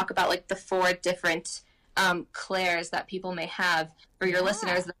just to talk about like the 4 different clairs that people may have for your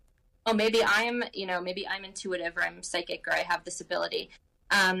listeners. Oh, maybe I'm intuitive or I'm psychic or I have this ability.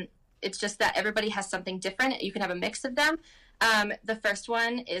 It's just that everybody has something different. You can have a mix of them. The first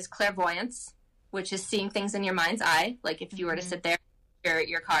one is clairvoyance, which is seeing things in your mind's eye. Like if you were to sit there,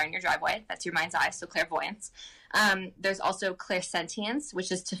 your car in your driveway, that's your mind's eye. So clairvoyance. There's also clairsentience,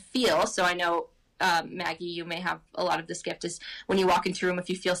 which is to feel. So I know, Maggie, you may have a lot of this gift is when you walk into a room, if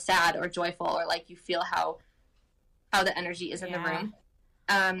you feel sad or joyful or like you feel how the energy is in the room.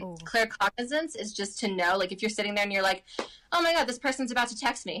 Claircognizance is just to know, like if you're sitting there and you're like, oh my god, this person's about to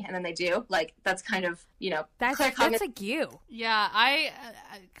text me, and then they do, like that's kind of, that's like you. Yeah, I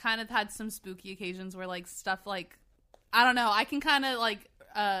kind of had some spooky occasions where like stuff like, I don't know, I can kind of like,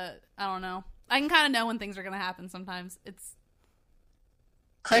 I don't know. I can kind of know when things are going to happen sometimes. It's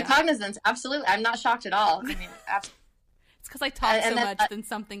claircognizance, absolutely. I'm not shocked at all. I mean, absolutely. It's because I talk so much, then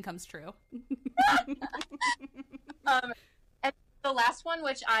something comes true. And the last one,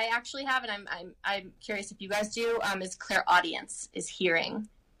 which I actually have, and I'm curious if you guys do, is clairaudience, is hearing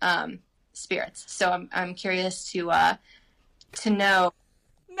spirits. So I'm curious to know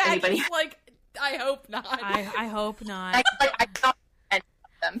anybody. Like, I hope not. I hope not. I don't.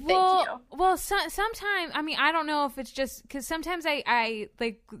 Thank you. Well, sometimes, I mean, I don't know if it's just because sometimes I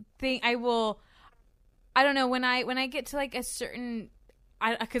like think I will. I don't know when I get to like a certain,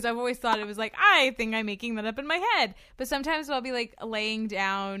 because I've always thought it was like I think I'm making that up in my head, but sometimes I'll be like laying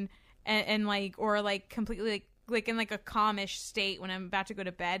down and like or like completely like in like a calmish state when I'm about to go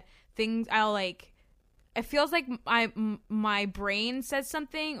to bed. Things I'll like. It feels like my brain says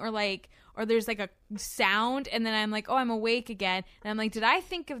something or there's like a sound and then I'm like, oh, I'm awake again. And I'm like, did I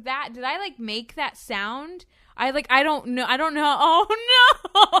think of that? Did I like make that sound? I don't know. Oh no.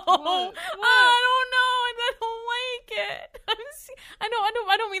 What? I don't know. I don't like it. I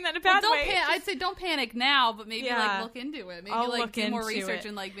don't mean that in a bad way. I'd say don't panic now, but maybe like look into it. Maybe I'll like do more research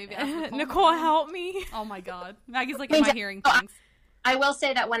and like maybe ask Nicole, help me. Oh my god. Maggie's like, am I hearing things? I will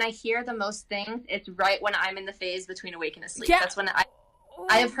say that when I hear the most things, it's right when I'm in the phase between awake and asleep. Yeah. That's when I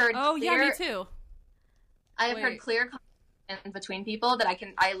have heard. Oh yeah, me too. I have heard clear conversations between people that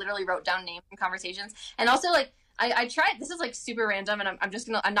I literally wrote down names and conversations, and also like I tried. This is like super random, and I'm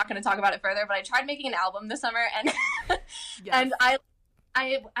not gonna talk about it further. But I tried making an album this summer, and yes. And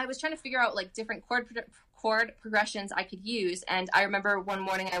I was trying to figure out like different chord progressions I could use, and I remember one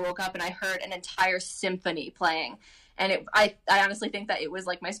morning I woke up and I heard an entire symphony playing. And I honestly think that it was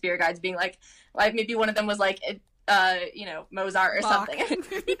like my spirit guides being like maybe one of them was like, Mozart or Bach. something. Like.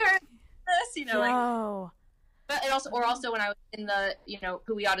 But it also when I was in the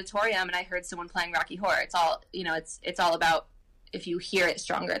Hui Auditorium and I heard someone playing Rocky Horror, it's all it's all about if you hear it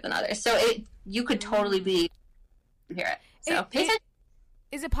stronger than others. So you could totally hear it. So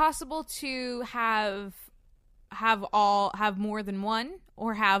is it possible to have more than one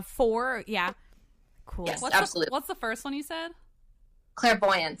or have 4? Yeah. Cool. Yes, absolutely. What's the first one you said?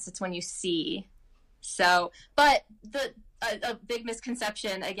 Clairvoyance. It's when you see. So, but a big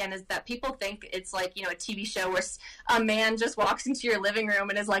misconception again is that people think it's like a TV show where a man just walks into your living room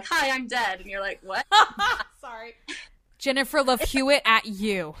and is like, "Hi, I'm dead," and you're like, "What?" Sorry, Jennifer Love Hewitt at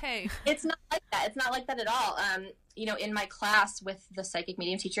you. Hey, it's not like that. It's not like that at all. In my class with the psychic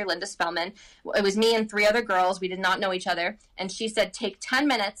medium teacher Linda Spellman, it was me and 3 other girls. We did not know each other, and she said, "Take 10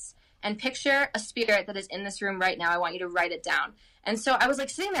 minutes." And picture a spirit that is in this room right now. I want you to write it down. And so I was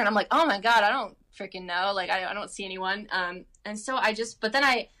like sitting there and I'm like, oh my God, I don't freaking know. Like, I don't see anyone. And so but then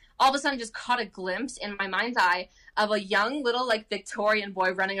I all of a sudden just caught a glimpse in my mind's eye of a young little like Victorian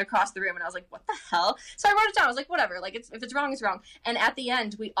boy running across the room. And I was like, what the hell? So I wrote it down. I was like, whatever. Like, if it's wrong, it's wrong. And at the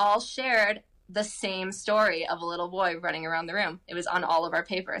end, we all shared the same story of a little boy running around the room. It was on all of our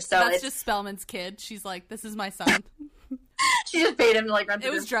papers. So that's just Spellman's kid. She's like, this is my son. She just paid him to like run through.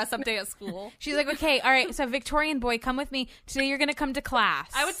 It was dress up day at school. She's like, okay, all right, so Victorian boy, come with me. Today you're going to come to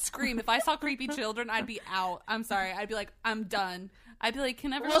class. I would scream. If I saw creepy children, I'd be out. I'm sorry. I'd be like, I'm done. I'd be like,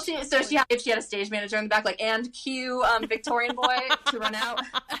 can everyone... Well, she had a stage manager in the back, like, and cue Victorian boy to run out.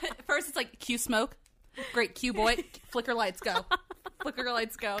 First, it's like, cue smoke. Great, cue boy. Flicker lights, go. Flicker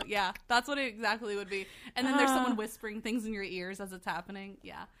lights, go. Yeah, that's what it exactly would be. And then there's someone whispering things in your ears as it's happening.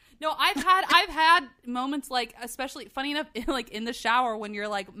 Yeah. No, I've had moments like, especially funny enough, like in the shower when you're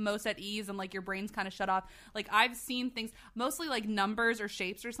like most at ease and like your brain's kind of shut off. Like I've seen things, mostly like numbers or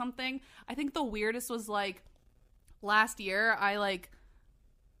shapes or something. I think the weirdest was like last year. I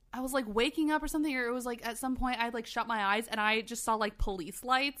was like waking up or something, or it was like at some point I'd like shut my eyes and I just saw like police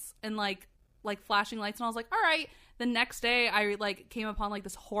lights and like flashing lights, and I was like, all right. The next day I like came upon like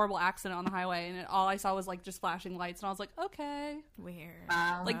this horrible accident on the highway, and all I saw was like just flashing lights, and I was like, okay, weird.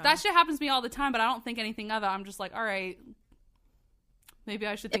 Like that shit happens to me all the time, but I don't think anything of it. I'm just like, all right, maybe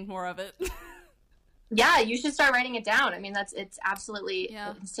I should think more of it. Yeah, you should start writing it down. I mean, it's absolutely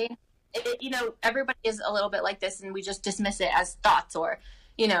insane. Everybody is a little bit like this, and we just dismiss it as thoughts, or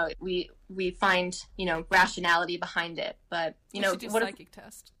we find rationality behind it. But we should do a psychic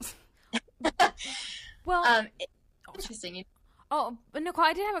test. Well, interesting. Oh, but Nicole,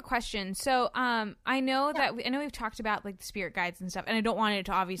 I did have a question. So, I know that I know we've talked about like the spirit guides and stuff, and I don't want it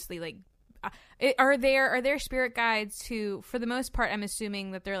to obviously like. Are there spirit guides who, for the most part, I'm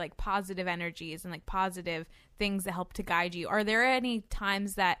assuming that they're like positive energies and like positive things that help to guide you? Are there any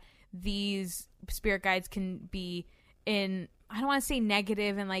times that these spirit guides can be in, I don't want to say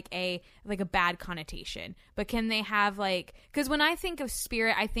negative and like a bad connotation, but can they have like, because when I think of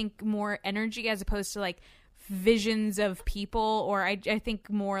spirit, I think more energy as opposed to like visions of people, or I think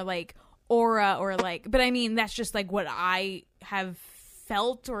more like aura, or like, but I mean, that's just like what I have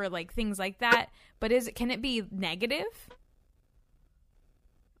felt, or like things like that. But can it be negative?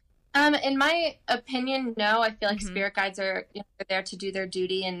 In my opinion, no. I feel like spirit guides are there to do their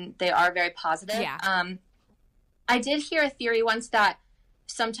duty, and they are very positive. Yeah. I did hear a theory once that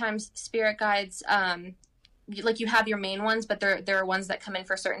sometimes spirit guides, like you have your main ones, but there are ones that come in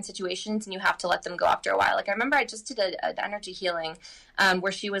for certain situations, and you have to let them go after a while. Like I remember I just did an energy healing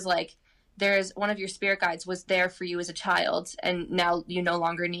where she was like, there's one of your spirit guides was there for you as a child, and now you no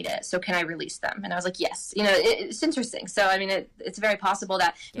longer need it. So can I release them? And I was like, yes. It's interesting. So, I mean, it's very possible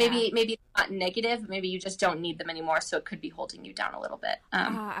that maybe it's not negative, maybe you just don't need them anymore. So it could be holding you down a little bit.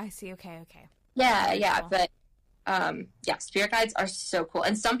 I see. Okay. Yeah. Cool. But spirit guides are so cool.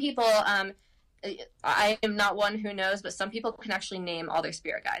 And some people, I am not one who knows, but some people can actually name all their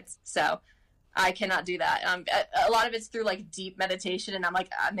spirit guides. So I cannot do that. A lot of it's through like deep meditation, and I'm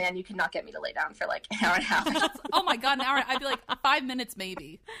like, man, you cannot get me to lay down for like an hour and a half. Oh my god, an hour! I'd be like 5 minutes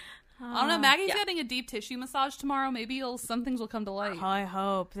maybe. I don't know. Maggie's getting a deep tissue massage tomorrow. Maybe some things will come to light. Oh, I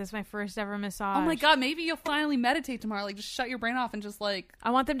hope. This is my first ever massage. Oh my god, maybe you'll finally meditate tomorrow. Like, just shut your brain off and just like. I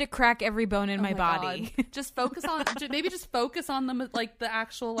want them to crack every bone in my body. Just focus on, just focus on the like the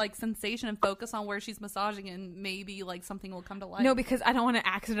actual like sensation, and focus on where she's massaging, and maybe like something will come to light. No, because I don't want to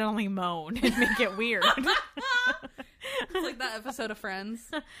accidentally moan and make it weird. It's like that episode of Friends.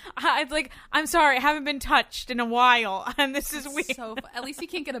 It's like, I'm sorry, I haven't been touched in a while, and this is weird. So at least you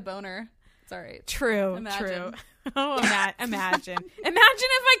can't get a boner. It's all right. True. Oh, imagine. Imagine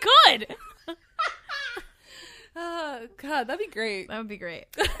if I could. Oh, God, that'd be great. That would be great.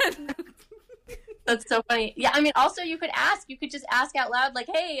 That's so funny. Yeah, I mean, also you could just ask out loud, like,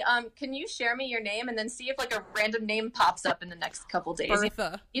 hey, can you share me your name, and then see if like a random name pops up in the next couple days.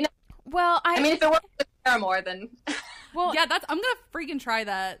 Bertha. Well, I mean, if it works with Paramore, then. Well, yeah, I'm gonna freaking try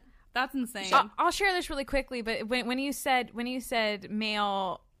that. That's insane. I'll share this really quickly, but when you said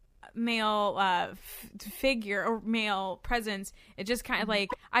male figure or male presence, it just kind of like,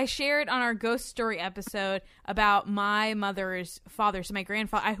 I shared on our ghost story episode about my mother's father, so my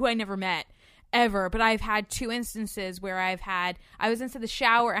grandfather, who I never met ever, but I've had 2 instances where I was inside the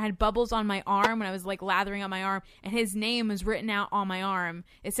shower, I had bubbles on my arm when I was like lathering on my arm, and his name was written out on my arm.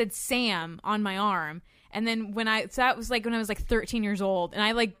 It said Sam on my arm. And then that was like when I was like 13 years old, and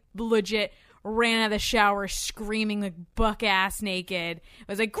I like legit ran out of the shower screaming like buck ass naked.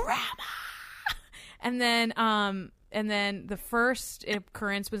 I was like, Grandma! And then the first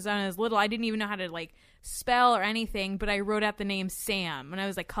occurrence was when I was little. I didn't even know how to like spell or anything, but I wrote out the name Sam when I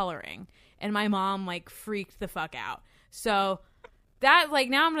was like coloring, and my mom like freaked the fuck out. So that, like,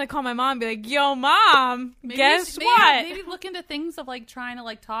 now I'm gonna call my mom and be like, yo, Mom, guess maybe, what? Maybe look into things of, like, trying to,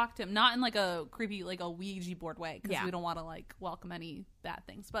 like, talk to him. Not in, like, a creepy, like, a Ouija board way. Because we don't want to, like, welcome any bad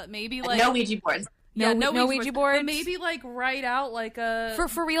things. But maybe, like... No Ouija boards. No Ouija boards. But maybe, like, write out, like, a...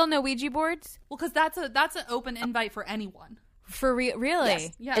 For real, no Ouija boards? Well, because that's an open invite for anyone. For real?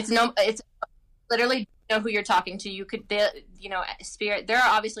 Really? Yes. Yeah. It's literally know who you're talking to. You could, spirit. There are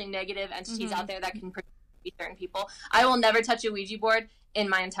obviously negative entities out there that can be certain people. I will never touch a Ouija board in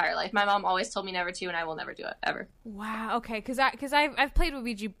my entire life. My mom always told me never to, and I will never do it ever. Wow. Okay. Because I've played with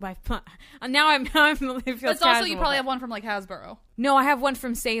Ouija. Now I'm it feels But also you probably have one from like Hasbro. No, I have one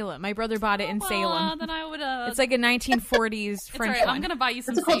from Salem. My brother bought it in Salem. Then I would. It's like a 1940s French one. I'm gonna buy you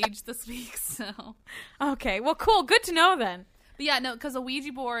some sage this week. So. Okay. Well, cool. Good to know then. But yeah, no, because a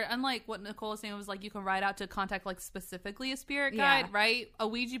Ouija board, unlike what Nicole was saying, was like you can write out to contact like specifically a spirit guide, right? A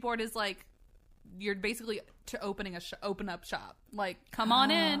Ouija board is like you're basically open up shop. Like, come on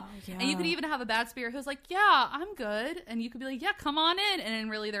in, and you could even have a bad spirit who's like, yeah, I'm good, and you could be like, yeah, come on in, and then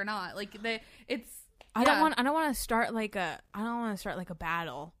really they're not. Like I don't want to start like a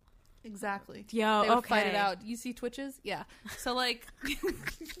battle. Exactly. Yo, they would okay. fight it out. You see Twitches? Yeah. So like.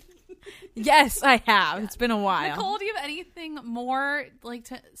 Yes, I have. Yeah. It's been a while. Nicole, do you have anything more like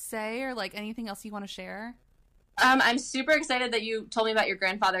to say or like anything else you want to share? I'm super excited that you told me about your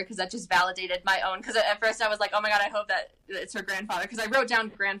grandfather because that just validated my own. Because at first I was like, oh my God, I hope that it's her grandfather. Because I wrote down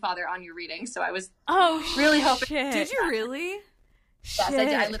grandfather on your reading. So I was really hoping. Shit. Did you really? Yes, I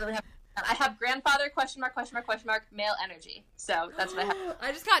did. I literally have. I have grandfather, question mark, male energy. So that's what I have.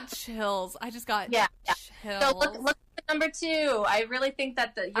 I just got chills. Yeah. Chills. So look at number 2. I really think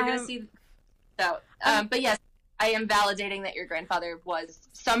that you're going to see. So, but yes, I am validating that your grandfather was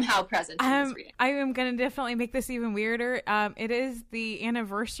somehow present in this reading. I am going to definitely make this even weirder. It is the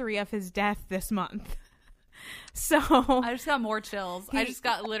anniversary of his death this month. So I just got more chills. I just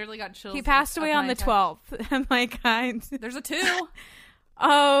literally got chills. He passed away on the 12th. I'm like, there's a 2.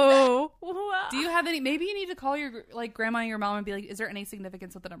 Oh. Do you have any? Maybe you need to call your like grandma and your mom and be like, is there any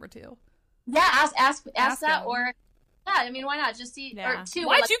significance with the number 2? Yeah, ask that them. or yeah. I mean, why not just see or 2?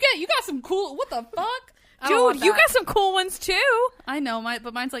 Why'd you get? You got some cool. What the fuck, dude? You got some cool ones too. I know,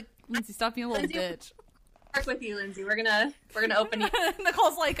 but mine's like, Lindsay, stop being a little bitch. Work with you, Lindsay. We're gonna open you.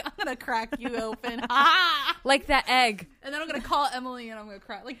 Nicole's like, I'm gonna crack you open, like that egg, and then I'm gonna call Emily and I'm gonna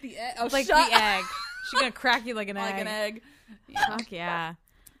crack like the egg. Oh, like the egg. She's gonna crack you like an egg. Like an egg. Yeah. Fuck yeah.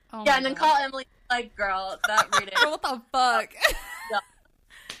 Oh yeah, and then call Emily like, girl, that reading. Girl, what the fuck?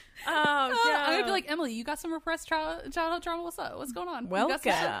 Oh, I'm gonna be like, Emily, you got some repressed childhood trauma? What's up? What's going on? Welcome.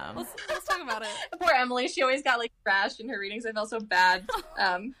 Let's talk about it. Poor Emily. She always got like trash in her readings. I felt so bad.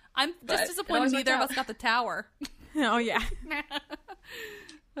 I'm just disappointed neither of us got the tower. Oh yeah.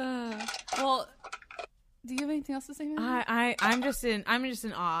 Well, do you have anything else to say, man? I'm just in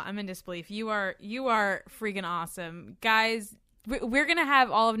awe. I'm in disbelief. You are freaking awesome, guys. We're gonna have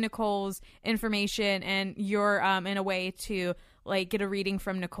all of Nicole's information and your in a way to like get a reading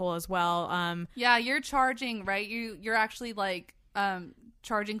from Nicole as well. Yeah, you're charging, right? You're actually like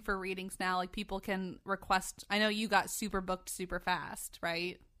charging for readings now. Like people can request. I know you got super booked super fast,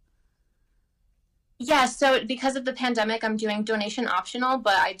 right? Yeah, so because of the pandemic, I'm doing donation optional,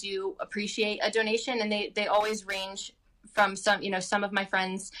 but I do appreciate a donation, and they always range from some of my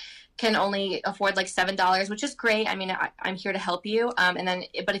friends can only afford like $7, which is great. I mean, I'm here to help you.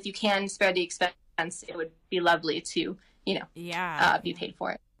 But if you can spare the expense, it would be lovely to, be paid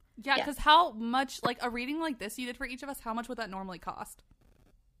for it. Yeah, because how much, like a reading like this you did for each of us, how much would that normally cost?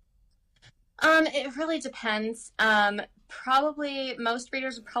 It really depends. Probably most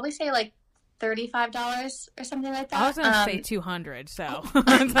readers would probably say like $35 or something like that. I was going to say $200, so.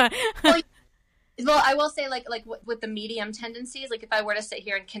 Well, I will say, like with the medium tendencies, like if I were to sit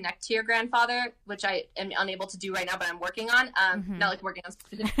here and connect to your grandfather, which I am unable to do right now, but I'm working on, not like working on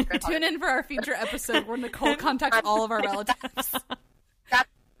specific grandfather. Tune in for our future episode where Nicole contacts all of our relatives. That's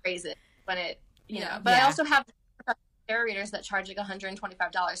crazy when it, But I also have tarot readers that charge like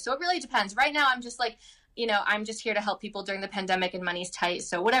 $125. So it really depends. Right now, I'm just like, I'm just here to help people during the pandemic and money's tight.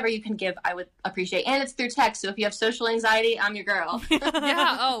 So whatever you can give, I would appreciate. And it's through text. So if you have social anxiety, I'm your girl.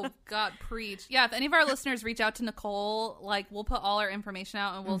 Yeah. Oh, God, preach. Yeah. If any of our listeners reach out to Nicole, like we'll put all our information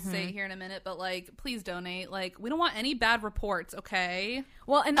out and we'll say it here in a minute. But like, please donate. Like, we don't want any bad reports. Okay.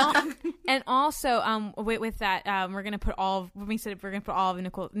 Well, and also with that, we're gonna put all of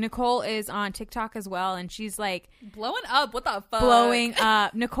Nicole. Nicole is on TikTok as well, and she's like blowing up. What the fuck? Blowing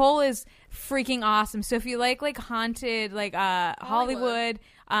up. Nicole is freaking awesome. So if you like haunted, like Hollywood,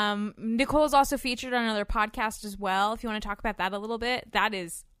 Nicole is also featured on another podcast as well. If you want to talk about that a little bit, that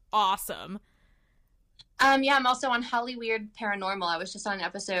is awesome. Yeah, I'm also on Hollyweird Paranormal. I was just on an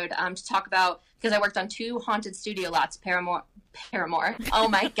episode to talk about, because I worked on 2 haunted studio lots, Paramore. Oh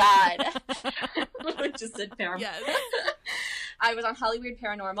my God. I just said Paramore. Yes. I was on Hollyweird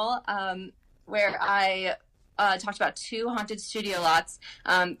Paranormal, where I talked about 2 haunted studio lots,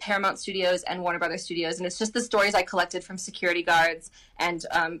 Paramount Studios and Warner Brothers Studios. And it's just the stories I collected from security guards and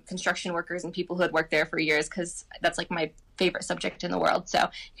construction workers and people who had worked there for years, because that's like my favorite subject in the world. So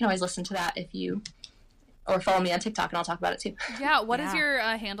you can always listen to that if you... or follow me on TikTok, and I'll talk about it too. Yeah, what is your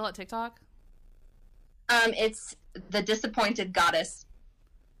handle at TikTok? It's The Disappointed Goddess.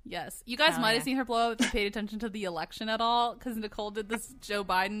 Yes. You guys might have seen her blow up if you paid attention to the election at all, because Nicole did this Joe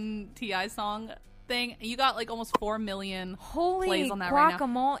Biden T.I. song thing. You got like almost 4 million plays on that right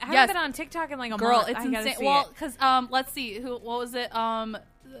now. I haven't been on TikTok in like a Girl, month. it's insane. Well, because let's see, what was it?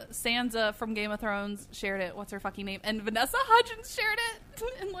 Sansa from Game of Thrones shared it. What's her fucking name? And Vanessa Hudgens shared it.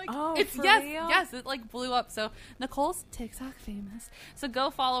 And like, it's for yes, real? yes, it like blew up. So Nicole's TikTok famous. So go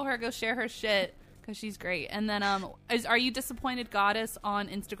follow her. Go share her shit because she's great. And then, are you Disappointed Goddess on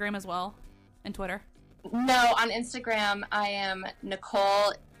Instagram as well and Twitter? No, on Instagram I am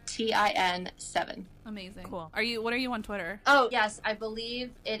Nicole TIN7. Amazing. Cool. What are you on Twitter? Oh yes, I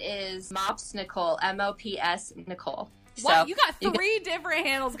believe it is Mops Nicole, MOPS Nicole. What? So You got 3 different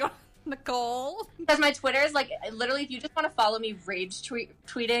handles going, Nicole. Because my Twitter is like, literally, if you just want to follow me rage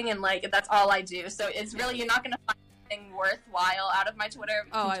tweeting, and like that's all I do. So it's really, you're not going to find anything worthwhile out of my Twitter.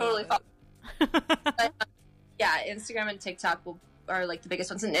 You can totally follow. But, yeah, Instagram and TikTok are like the biggest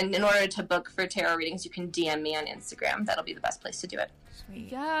ones. And in order to book for tarot readings, you can DM me on Instagram. That'll be the best place to do it.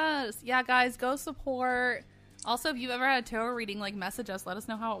 Sweet. Yes. Yeah, guys, go support. Also, if you've ever had a tarot reading, like, message us. Let us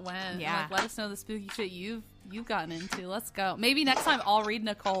know how it went. Yeah. Like, let us know the spooky shit you've gotten into. Let's go. Maybe next time I'll read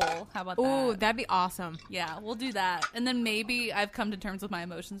Nicole. How about that? Ooh, that'd be awesome. Yeah, we'll do that. And then maybe I've come to terms with my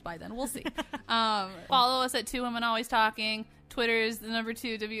emotions by then. We'll see. Follow us at 2 Women Always Talking. Twitter's the number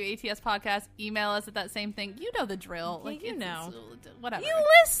 2 WATS podcast. Email us at that same thing. You know the drill. Like, you know. Whatever. You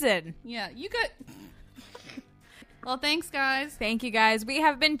listen. Yeah, you got... Well, thanks, guys. Thank you, guys. We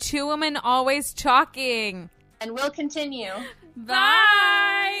have been 2 Women Always Talking. And we'll continue.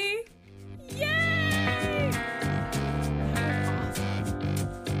 Bye.